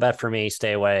 Absolutely no bet for me.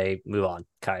 Stay away. Move on.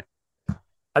 Kai.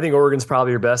 I think Oregon's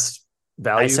probably your best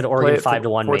value. I said Oregon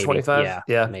 5-1, maybe. 425.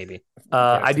 Yeah, maybe.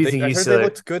 I do think I you heard said they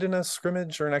looked good in a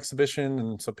scrimmage or an exhibition,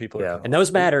 and so people. Yeah, and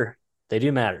those matter. They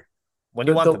do matter. When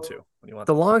you want them to.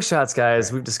 The long shots,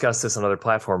 guys, we've discussed this on other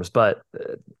platforms, but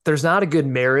there's not a good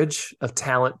marriage of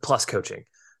talent plus coaching.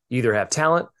 You either have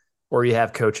talent or you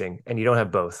have coaching, and you don't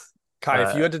have both. Kai,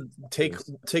 if you had to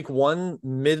take one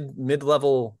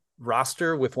mid-level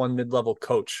roster with one mid-level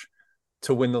coach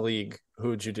to win the league, who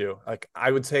would you do? Like,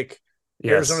 I would take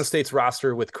Arizona State's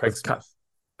roster with Craig Smith.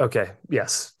 Okay,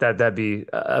 yes, that'd be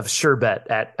a sure bet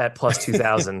at plus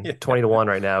 2,000, 20-1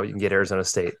 right now. You can get Arizona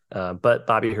State, but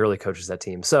Bobby Hurley coaches that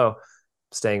team, so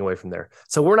staying away from there.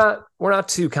 So we're not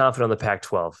too confident on the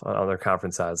Pac-12 on their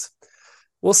conference odds.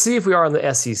 We'll see if we are on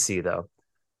the SEC though.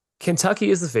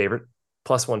 Kentucky is the favorite,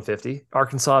 plus 150.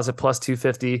 Arkansas is at plus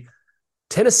 250.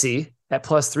 Tennessee at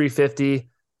plus 350,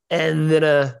 and then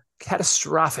a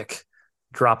catastrophic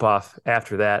drop off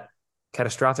after that.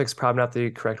 Catastrophic is probably not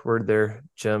the correct word there,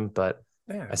 Jim, but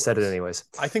I said it anyways.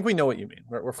 I think we know what you mean.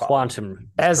 We're quantum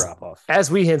drop off.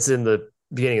 As we hinted in the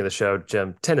beginning of the show,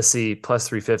 Jim, Tennessee plus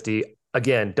 350.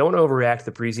 Again, don't overreact to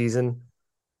the preseason.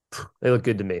 They look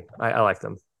good to me. I like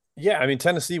them. Yeah, I mean,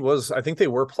 Tennessee I think they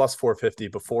were plus 450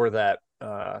 before that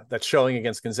showing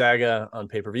against Gonzaga on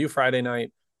pay-per-view Friday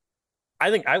night. I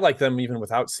think I like them even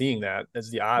without seeing that as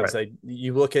the odds. Right.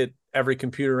 You look at every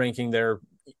computer ranking, they're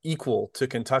equal to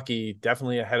Kentucky,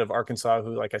 definitely ahead of Arkansas,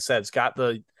 who, like I said, has got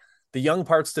the young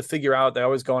parts to figure out. They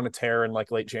always go on a tear in like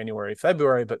late January,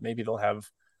 February, but maybe they'll have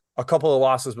a couple of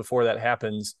losses before that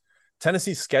happens.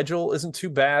 Tennessee's schedule isn't too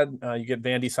bad. You get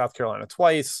Vandy, South Carolina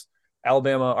twice,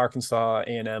 Alabama, Arkansas,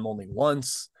 A&M only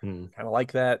once. Kind of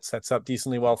like that. Sets up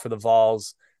decently well for the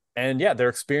Vols. And yeah, their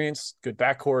experience, good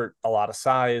backcourt, a lot of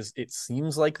size. It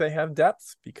seems like they have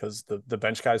depth because the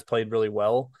bench guys played really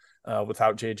well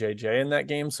without JJJ in that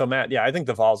game. So Matt, yeah, I think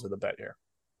the Vols are the bet here.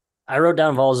 I wrote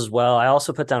down Vols as well. I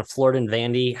also put down Florida and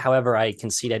Vandy. However, I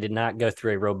concede I did not go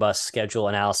through a robust schedule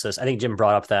analysis. I think Jim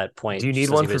brought up that point. Do you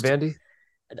need one for Vandy?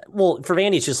 Well, for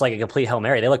Vandy, it's just like a complete Hail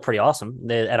Mary. They look pretty awesome.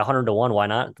 At 100-1, why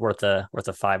not? Worth a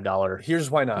 $5. Here's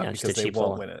why not, because they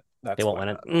won't win it. They won't win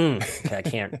it. Okay,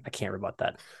 I can't rebut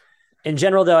that. In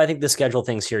general, though, I think the schedule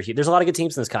things here, there's a lot of good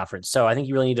teams in this conference. So I think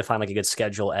you really need to find like a good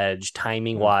schedule edge,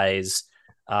 timing wise,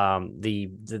 the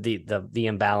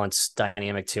imbalance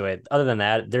dynamic to it. Other than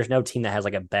that, there's no team that has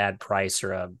like a bad price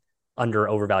or a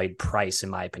overvalued price, in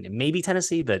my opinion. Maybe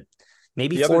Tennessee, but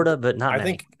maybe Florida, but not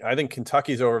many. I think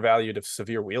Kentucky's overvalued if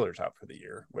Severe Wheeler's out for the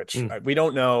year, which we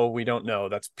don't know. We don't know.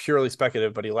 That's purely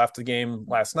speculative, but he left the game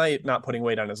last night, not putting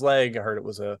weight on his leg. I heard it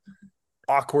was a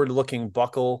awkward looking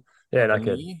buckle. Yeah, not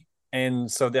good.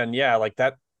 And so then, yeah, like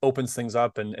that opens things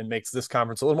up and makes this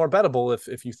conference a little more bettable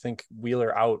if you think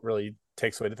Wheeler out really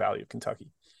takes away the value of Kentucky.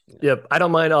 Yep. I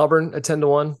don't mind Auburn at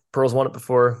 10-1. Pearl's won it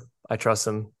before. I trust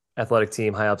them. Athletic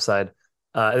team, high upside.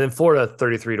 And then Florida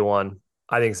 33-1.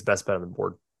 I think it's the best bet on the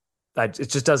board. It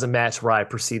just doesn't match where I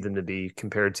perceive them to be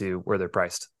compared to where they're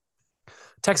priced.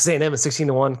 Texas A&M at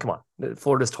 16-1. Come on.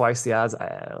 Florida's twice the odds.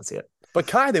 I don't see it. But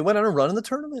Kai, they went on a run in the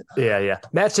tournament. Yeah.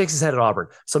 Matt shakes his head at Auburn.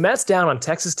 So Matt's down on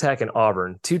Texas Tech and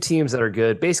Auburn, two teams that are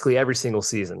good basically every single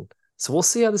season. So we'll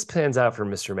see how this pans out for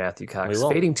Mr. Matthew Cox.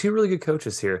 Fading two really good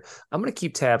coaches here. I'm going to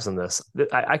keep tabs on this.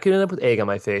 I could end up with egg on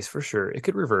my face for sure. It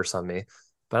could reverse on me,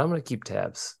 but I'm going to keep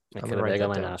tabs. I could have egg on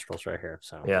my nostrils right here.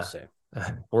 So yeah. We'll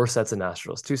see. 4 sets of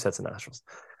nostrils, 2 sets of nostrils.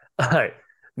 All right.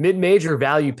 Mid-major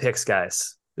value picks,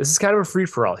 guys. This is kind of a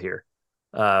free-for-all here.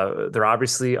 There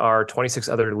obviously are 26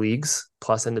 other leagues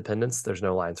plus independents. There's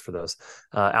no lines for those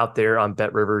out there on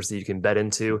Bet Rivers that you can bet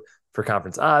into for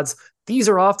conference odds. These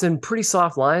are often pretty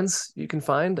soft lines you can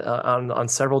find on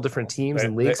several different teams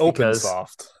and leagues. They open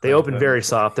soft. They open very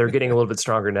soft. They're getting a little bit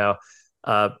stronger now.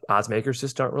 Odds makers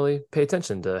just don't really pay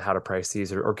attention to how to price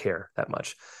these or care that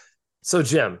much. So,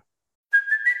 Jim.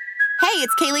 Hey,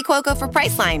 it's Kaylee Cuoco for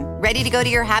Priceline. Ready to go to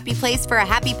your happy place for a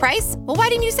happy price? Well, why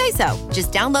didn't you say so?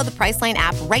 Just download the Priceline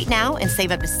app right now and save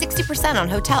up to 60% on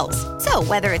hotels. So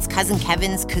whether it's Cousin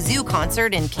Kevin's Kazoo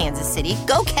Concert in Kansas City,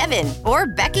 go Kevin, or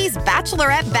Becky's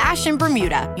Bachelorette Bash in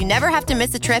Bermuda, you never have to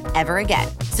miss a trip ever again.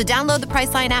 So download the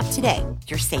Priceline app today.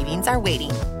 Your savings are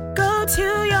waiting. Go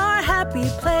to your happy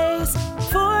place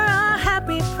for a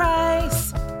happy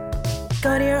price.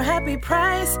 Go to your happy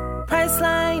price,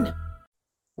 Priceline.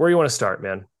 Where do you want to start,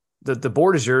 man? The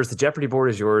board is yours. The Jeopardy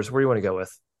board is yours. Where do you want to go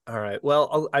with? All right.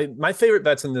 Well, my favorite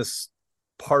bets in this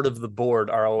part of the board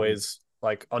are always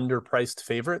like underpriced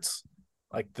favorites,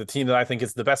 like the team that I think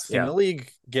is the best team in the league,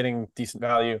 getting decent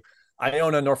value.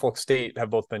 Iona, Norfolk State have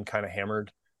both been kind of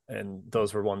hammered, and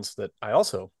those were ones that I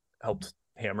also helped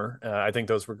hammer. I think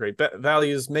those were great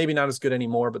values. Maybe not as good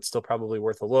anymore, but still probably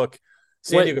worth a look.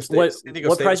 San Diego State.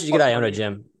 What price did you get Iona,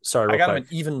 Jim? Sorry, I got them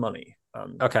at even money.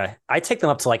 Okay. I take them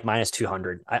up to like minus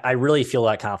 200. I really feel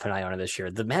that confident Iona this year.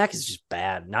 The MAC is just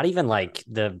bad. Not even like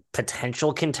the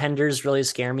potential contenders really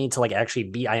scare me to like actually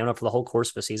beat Iona for the whole course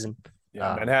of the season.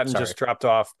 Yeah, Manhattan just dropped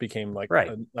off, became like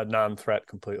a non-threat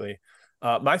completely.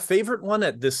 My favorite one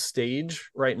at this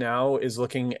stage right now is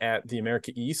looking at the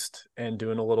America East and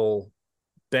doing a little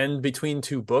bend between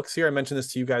two books here. I mentioned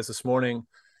this to you guys this morning.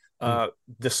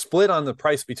 The split on the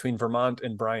price between Vermont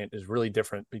and Bryant is really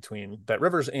different between Bet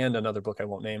Rivers and another book I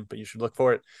won't name, but you should look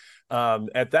for it.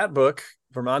 At that book,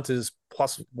 Vermont is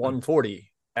plus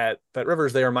 140. At Bet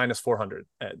Rivers, they are minus 400.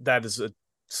 That is a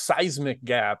seismic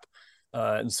gap.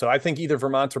 And so I think either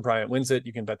Vermont or Bryant wins it.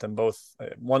 You can bet them both,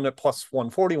 one at plus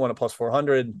 140, one at plus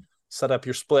 400. Set up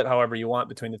your split however you want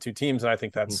between the two teams, and I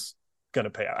think that's going to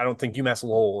pay out. I don't think UMass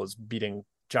Lowell is beating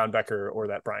John Becker or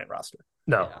that Bryant roster.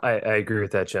 No, I agree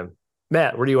with that, Jim.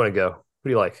 Matt, where do you want to go? Who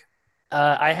do you like?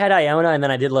 I had Iona, and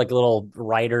then I did like a little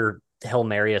Ryder Hill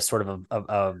Marius, sort of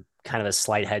a kind of a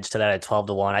slight hedge to that at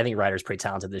 12-1. I think Ryder's pretty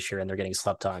talented this year, and they're getting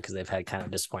slept on because they've had kind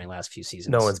of disappointing last few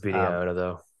seasons. No one's beating Iona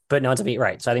though. But no one's beat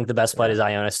right. So I think the best bet is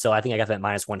Iona still. I think I got that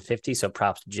minus 150. So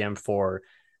props to Jim for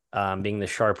being the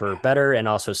sharper better and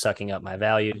also sucking up my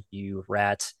value, you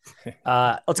rat.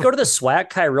 Let's go to the SWAC,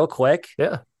 Kai, real quick.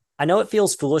 Yeah. I know it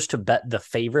feels foolish to bet the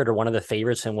favorite or one of the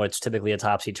favorites in what's typically a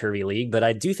topsy-turvy league, but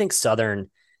I do think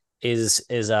Southern is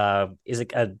a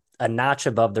notch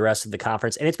above the rest of the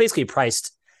conference. And it's basically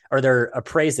priced, or they're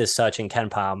appraised as such in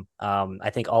KenPom.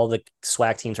 I think all the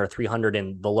SWAC teams are 300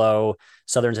 and below.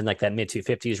 Southern's in like that mid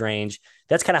 250s range.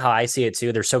 That's kind of how I see it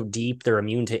too. They're so deep. They're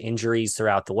immune to injuries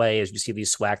throughout the way. As you see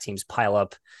these SWAC teams pile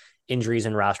up injuries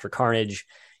and roster carnage.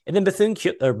 And then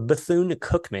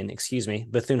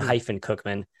Bethune-Cookman,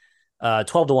 Bethune-Cookman,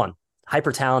 12-1,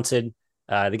 hyper talented.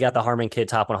 They got the Harmon kid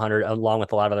top 100 along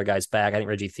with a lot of other guys back. I think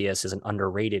Reggie Theus is an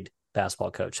underrated basketball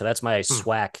coach. So that's my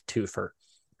SWAC twofer.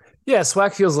 Yeah,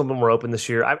 SWAC feels a little bit more open this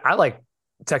year. I like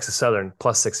Texas Southern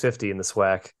plus 650 in the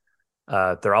SWAC.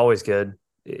 They're always good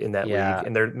in that league,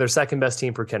 and they're second best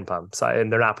team per KenPom. So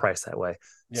and they're not priced that way.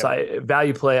 Yeah. So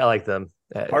value play, I like them.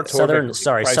 Southern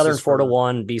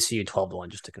 4-1, BCU 12-1,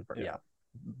 just to confirm. Yeah.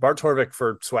 Bart Torvik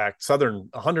for SWAC, Southern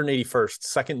 181st,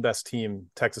 second best team,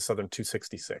 Texas Southern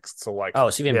 266th. So like,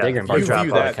 it's even bigger. If you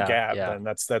view that gap, then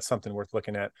that's something worth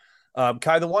looking at.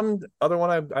 Kai, the other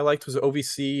one I liked was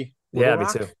OVC. Yeah, me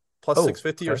too. Plus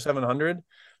 650 or 700.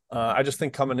 I just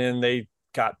think coming in, they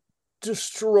got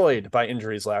destroyed by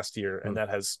injuries last year, and that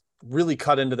has really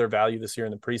cut into their value this year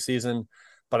in the preseason.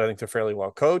 But I think they're fairly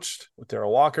well coached with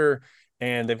Darrell Walker,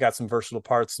 and they've got some versatile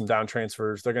parts, some down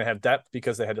transfers. They're going to have depth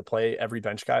because they had to play every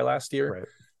bench guy last year.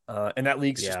 Right. And that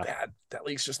league's just bad. That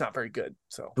league's just not very good.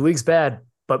 So the league's bad,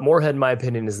 but Moorhead, in my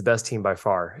opinion, is the best team by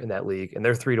far in that league, and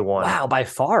they're 3-1. Wow, by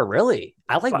far, really?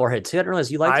 I like Moorhead too. I didn't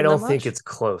realize you liked them. I don't think it's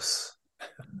close.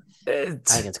 I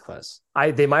think it's close.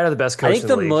 They might have the best coach. I think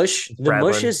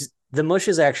the mush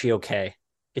is actually okay.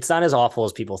 It's not as awful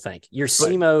as people think. Your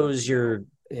SEMOs,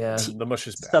 the mush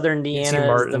is bad. Southern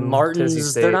Indiana, the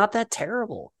Martins, they're not that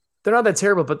terrible. They're not that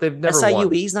terrible, but they've never won.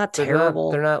 SIUE's not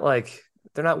terrible.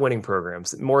 They're not winning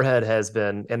programs. Moorhead has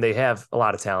been, and they have a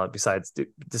lot of talent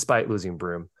despite losing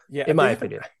Broom. Yeah, in my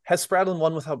opinion. Has Spradlin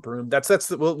won without Broom?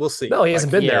 We'll see. No, he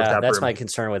hasn't been there without that's Broom. my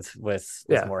concern with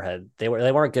Moorhead. They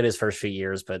weren't good his first few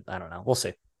years, but I don't know. We'll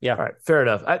see. Yeah. All right. Fair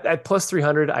enough. At plus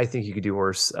 300, I think you could do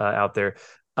worse out there.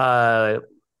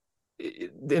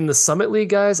 In the Summit League,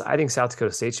 guys, I think South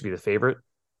Dakota State should be the favorite.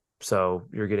 So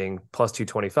you're getting plus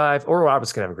 225. Oral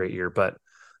Roberts can have a great year, but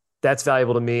that's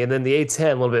valuable to me. And then the A10,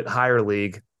 a little bit higher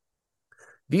league,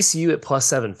 VCU at plus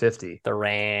 750. The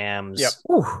Rams. Yep.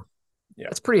 Yeah,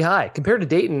 that's pretty high compared to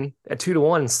Dayton at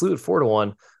 2-1 and SLU at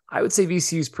 4-1. I would say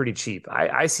VCU is pretty cheap.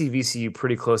 I see VCU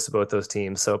pretty close to both those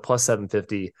teams. So plus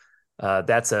 750,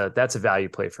 that's a value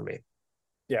play for me.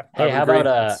 Yeah. Hey, how about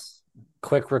a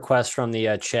quick request from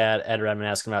the chat? Ed Redmond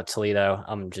asking about Toledo.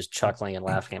 I'm just chuckling and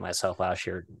laughing at myself last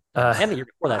year. And the year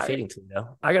before that, fading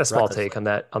Toledo. I got a small take on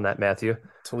that, Matthew.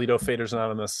 Toledo Faders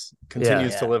Anonymous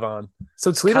continues to live on.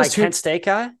 So Toledo's Kent State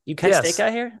guy? You Kent State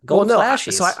guy here?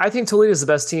 Flashies. So I think Toledo is the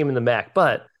best team in the MAC,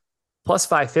 but plus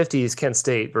 550 is Kent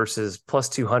State versus plus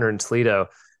 200 in Toledo.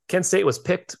 Kent State was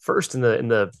picked first in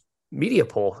the media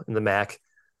poll in the MAC.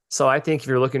 So I think if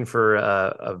you're looking for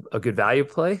a good value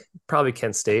play, probably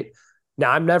Kent State.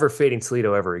 Now, I'm never fading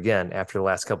Toledo ever again after the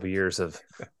last couple of years of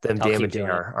them damaging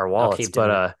our wallets.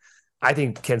 But I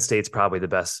think Kent State's probably the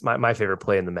best, my favorite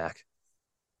play in the MAC.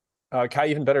 Kai,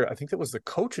 even better, I think that was the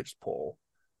coaches poll,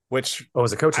 which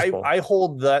was a coaches poll. I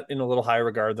hold that in a little higher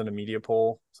regard than a media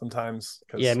poll sometimes.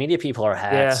 Yeah, media people are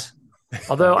hacks. Yeah.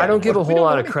 Although I don't give a whole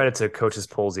lot of credit to coaches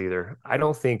polls either. I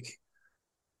don't think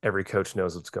every coach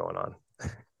knows what's going on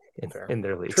in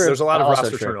their leagues. True. There's a lot of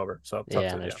roster turnover. So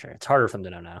that's true. It's harder for them to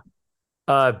know now.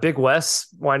 Big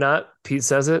West, why not? Pete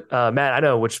says it. Matt, I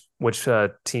know which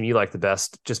team you like the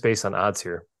best, just based on odds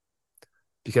here,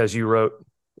 because you wrote.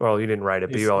 Well, you didn't write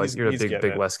it, but you're the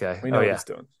big West guy. We know what he's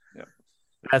doing. Yeah,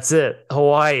 that's it.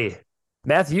 Hawaii.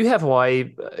 Matthew, you have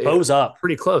Hawaii. Bows up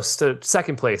pretty close to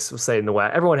second place. We'll say in the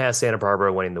West. Everyone has Santa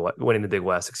Barbara winning the Big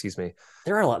West. Excuse me.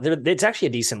 There are a lot. It's actually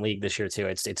a decent league this year too.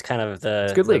 It's kind of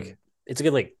it's a good league. It's a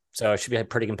good league, so it should be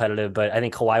pretty competitive. But I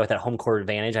think Hawaii with that home court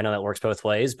advantage. I know that works both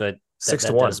ways, but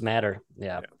 6-1 does matter.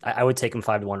 Yeah. I would take them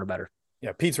 5-1 or better.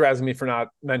 Yeah, Pete's razzing me for not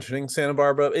mentioning Santa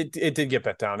Barbara. It did get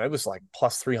bet down. It was like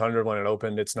plus 300 when it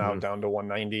opened. It's now down to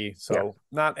 190. So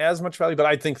not as much value, but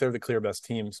I think they're the clear best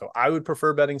team. So I would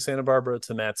prefer betting Santa Barbara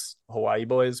to Matt's Hawaii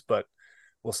boys, but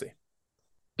we'll see.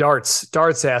 Darts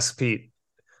asks Pete.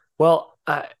 Well,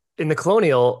 in the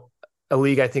Colonial, a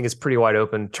league I think is pretty wide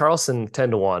open. Charleston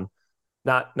 10-1,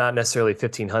 not necessarily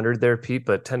 1,500 there, Pete,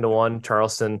 but 10-1.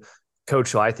 Charleston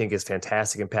coach, who I think is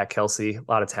fantastic, and Pat Kelsey,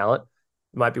 a lot of talent.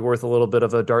 Might be worth a little bit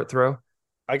of a dart throw.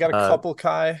 I got a couple,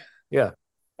 Kai. Yeah.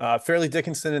 Fairleigh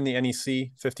Dickinson in the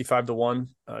NEC, 55-1.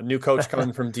 New coach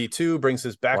coming from D2, brings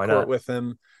his backcourt with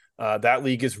him. That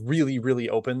league is really, really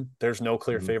open. There's no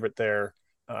clear favorite there.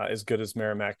 As good as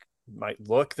Merrimack might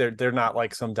look, they're not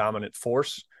like some dominant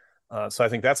force. So I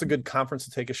think that's a good conference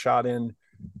to take a shot in.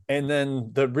 And then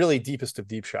the really deepest of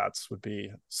deep shots would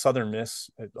be Southern Miss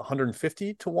at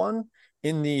 150-1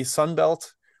 in the Sun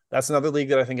Belt. That's another league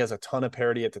that I think has a ton of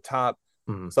parity at the top.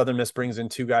 Southern Miss brings in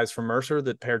two guys from Mercer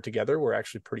that paired together were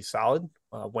actually pretty solid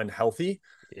when healthy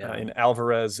in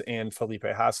Alvarez and Felipe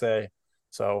Haase.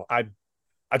 So I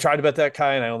tried to bet that,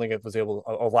 Kai, and I don't think it was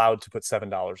allowed to put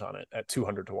 $7 on it at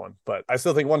 200-1. But I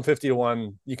still think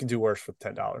 150-1, you can do worse with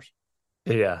 $10.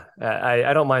 Yeah,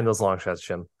 I don't mind those long shots,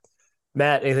 Jim.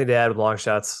 Matt, anything to add with long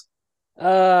shots?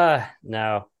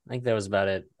 No. I think that was about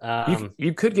it.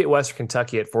 You could get Western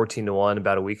Kentucky at 14-1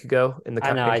 about a week ago in the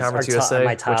Conference USA,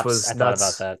 which was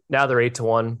nuts. About that. Now they're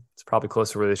 8-1. It's probably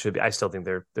closer to where they should be. I still think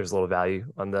there's a little value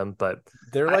on them, but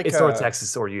they're like it's North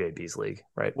Texas or UAB's league,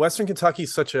 right? Western Kentucky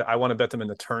is I want to bet them in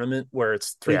the tournament where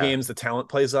it's 3 games, the talent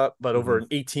plays up, but over an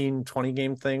 18-20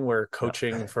 game thing where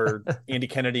coaching for Andy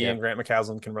Kennedy and Grant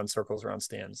McCaslin can run circles around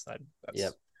stands.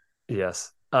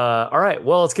 Yes. All right.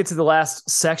 Well, let's get to the last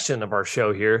section of our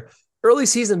show here. Early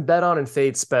season bet on and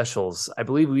fade specials. I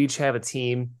believe we each have a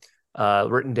team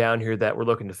written down here that we're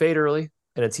looking to fade early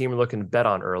and a team we're looking to bet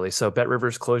on early. So Bet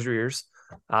Rivers, close your ears.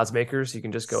 Odds makers, you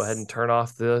can just go ahead and turn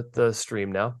off the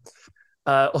stream now.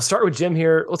 I'll start with Jim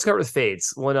here. Let's start with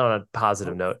fades. One on a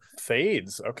positive note.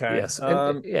 Fades. Okay. Yes.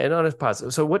 And on a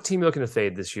positive. So what team are you looking to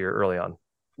fade this year early on?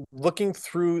 Looking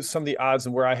through some of the odds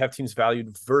and where I have teams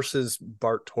valued versus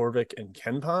Bart Torvik and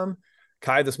KenPom.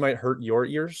 Kai, this might hurt your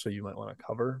ears, so you might want to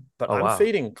cover. But I'm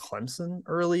fading Clemson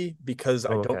early because I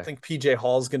don't think PJ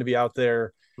Hall is going to be out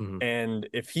there. And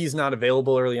if he's not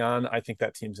available early on, I think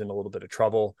that team's in a little bit of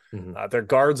trouble. Their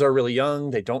guards are really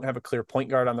young. They don't have a clear point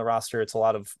guard on the roster. It's a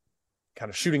lot of kind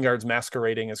of shooting guards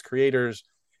masquerading as creators.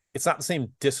 It's not the same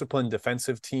disciplined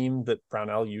defensive team that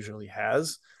Brownell usually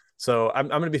has. So I'm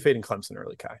going to be fading Clemson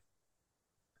early, Kai.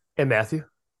 And Matthew?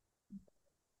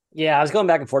 Yeah, I was going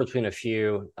back and forth between a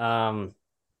few. Man,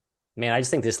 I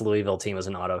just think this Louisville team is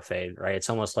an auto fade, right? It's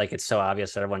almost like it's so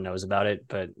obvious that everyone knows about it,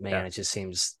 but man, it just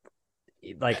seems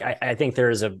like I think there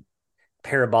is a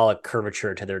parabolic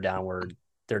curvature to their downward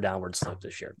slope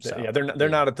this year. So, they're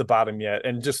not at the bottom yet.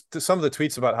 And just some of the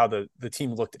tweets about how the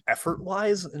team looked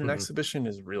effort-wise in an exhibition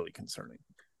is really concerning.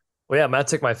 Well, yeah, Matt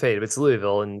took my fade. It's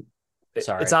Louisville, and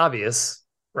it's obvious,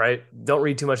 right? Don't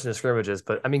read too much into scrimmages,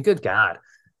 but I mean, good God.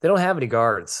 They don't have any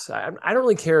guards. I don't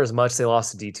really care as much they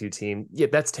lost a D2 team. Yeah,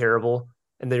 that's terrible.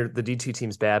 And the D2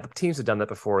 team's bad, but teams have done that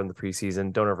before in the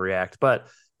preseason. Don't overreact. But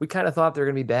we kind of thought they were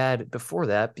going to be bad before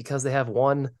that because they have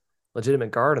one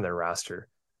legitimate guard on their roster.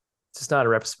 It's just not a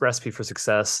recipe for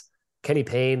success. Kenny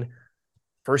Payne,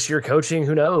 first year coaching,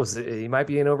 who knows? He might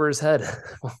be in over his head.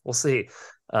 We'll see.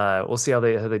 We'll see how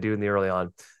they do in the early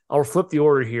on. I'll flip the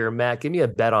order here. Matt, give me a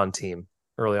bet on team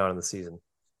early on in the season.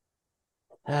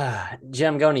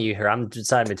 Jim, I'm going to you here. I'm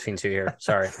deciding between two here.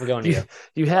 Sorry, we're going to you.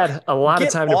 You had a lot of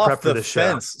time to prep for the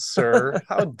fence, show, sir.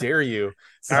 How dare you?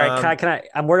 All right, Kai, can I?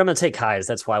 I'm going to take Kai's.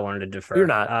 That's why I wanted to defer. You're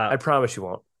not. I promise you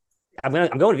won't. I'm going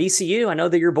to VCU. I know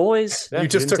that you're boys. Yeah, you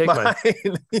just took mine.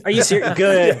 Are you serious?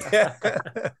 Good.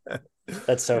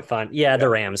 That's so fun. Yeah, the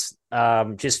Rams.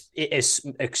 Just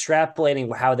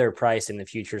extrapolating how they're priced in the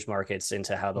futures markets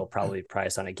into how they'll probably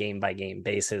price on a game by game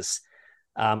basis.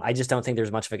 I just don't think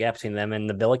there's much of a gap between them and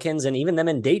the Billikens and even them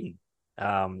in Dayton.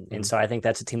 And so I think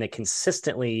that's a team that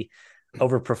consistently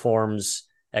overperforms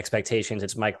expectations.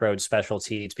 It's Mike Rhodes'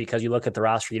 specialty. It's because you look at the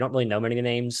roster, you don't really know many of the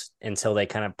names until they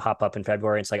kind of pop up in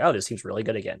February. It's like, oh, this team's really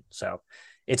good again. So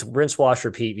it's rinse, wash,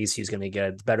 repeat. VCU is going to be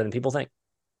good. It's better than people think.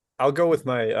 I'll go with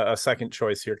my second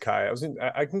choice here, Kai.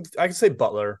 I can say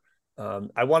Butler.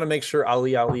 I want to make sure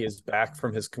Ali is back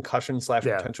from his concussion /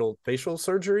 potential facial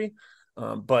surgery.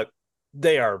 But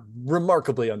they are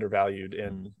remarkably undervalued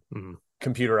in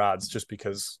computer odds just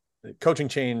because coaching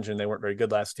change and they weren't very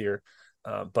good last year.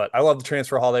 But I love the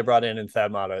transfer haul they brought in, and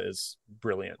Thad Matta is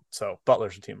brilliant. So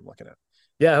Butler's the team I'm looking at.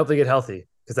 Yeah, I hope they get healthy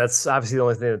because that's obviously the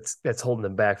only thing that's holding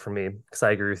them back for me, because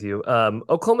I agree with you.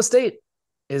 Oklahoma State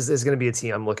is going to be a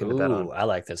team I'm looking to bet on. I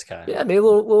like this guy. Yeah, maybe a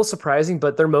little surprising,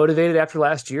 but they're motivated after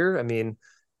last year. I mean,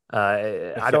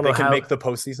 I don't know they can make the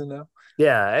postseason now.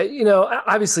 Yeah,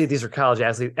 obviously these are college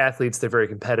athletes. They're very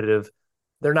competitive.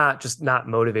 They're not just not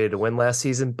motivated to win last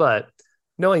season, but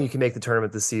knowing you can make the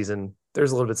tournament this season,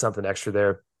 there's a little bit something extra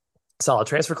there. Solid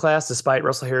transfer class, despite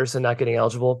Russell Harrison not getting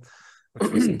eligible.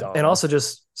 Which was dumb. And also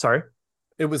sorry?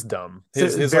 It was dumb.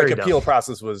 His appeal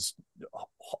process was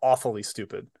awfully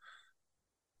stupid.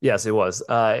 Yes, it was.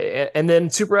 And then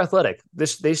super athletic.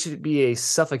 They should be a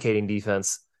suffocating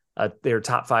defense. They were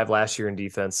top 5 last year in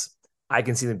defense. I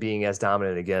can see them being as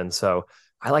dominant again. So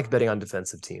I like betting on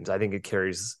defensive teams. I think it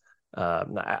carries.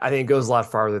 I think it goes a lot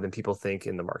farther than people think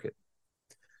in the market.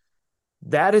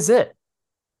 That is it.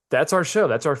 That's our show.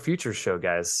 That's our future show,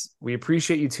 guys. We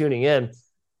appreciate you tuning in.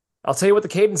 I'll tell you what the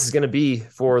cadence is going to be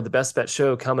for the Best Bet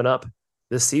show coming up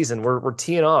this season. We're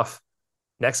teeing off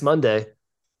next Monday,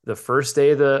 the first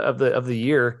day of the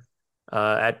year,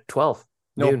 at 12.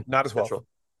 No, noon, not as well. Central.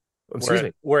 Excuse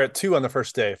me. We're at 2 on the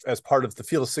first day as part of the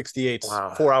Field of 68's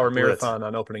 4-hour marathon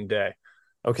on opening day.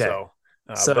 Okay. So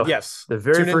but yes, the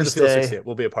very first day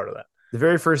we'll be a part of that. The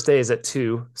very first day is at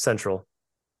 2 Central,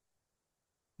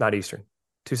 not Eastern,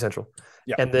 2 Central.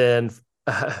 Yeah. And then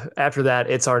after that,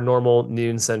 it's our normal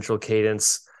noon Central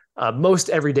cadence, most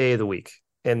every day of the week.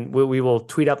 And we will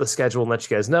tweet out the schedule and let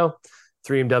you guys know.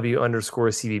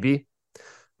 3MW_CBB.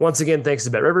 Once again, thanks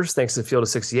to Bet Rivers. Thanks to Field of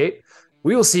 68.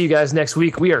 We will see you guys next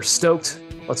week. We are stoked.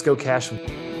 Let's go cash them.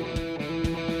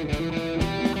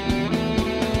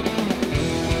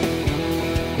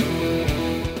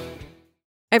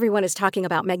 Everyone is talking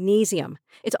about magnesium.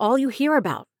 It's all you hear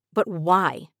about. But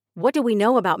why? What do we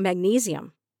know about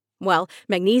magnesium? Well,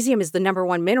 magnesium is the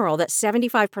 #1 mineral that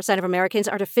 75% of Americans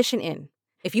are deficient in.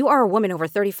 If you are a woman over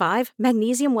 35,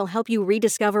 magnesium will help you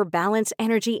rediscover balance,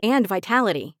 energy, and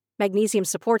vitality. Magnesium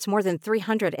supports more than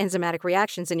 300 enzymatic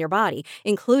reactions in your body,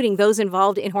 including those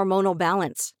involved in hormonal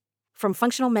balance. From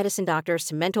functional medicine doctors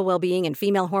to mental well-being and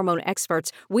female hormone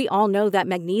experts, we all know that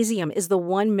magnesium is the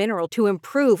one mineral to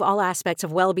improve all aspects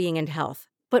of well-being and health.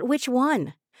 But which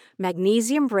one?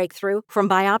 Magnesium Breakthrough from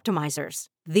Bioptimizers,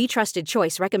 the trusted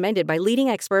choice recommended by leading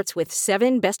experts with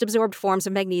 7 best-absorbed forms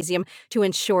of magnesium to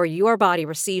ensure your body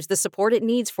receives the support it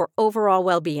needs for overall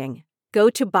well-being. Go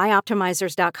to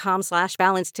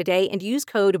bioptimizers.com/balance today and use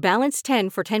code BALANCE10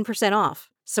 for 10% off.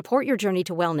 Support your journey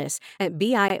to wellness at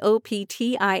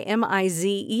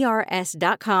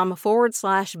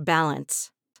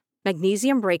bioptimizers.com/balance.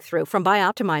 Magnesium Breakthrough from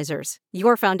Bioptimizers,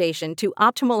 your foundation to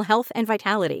optimal health and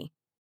vitality.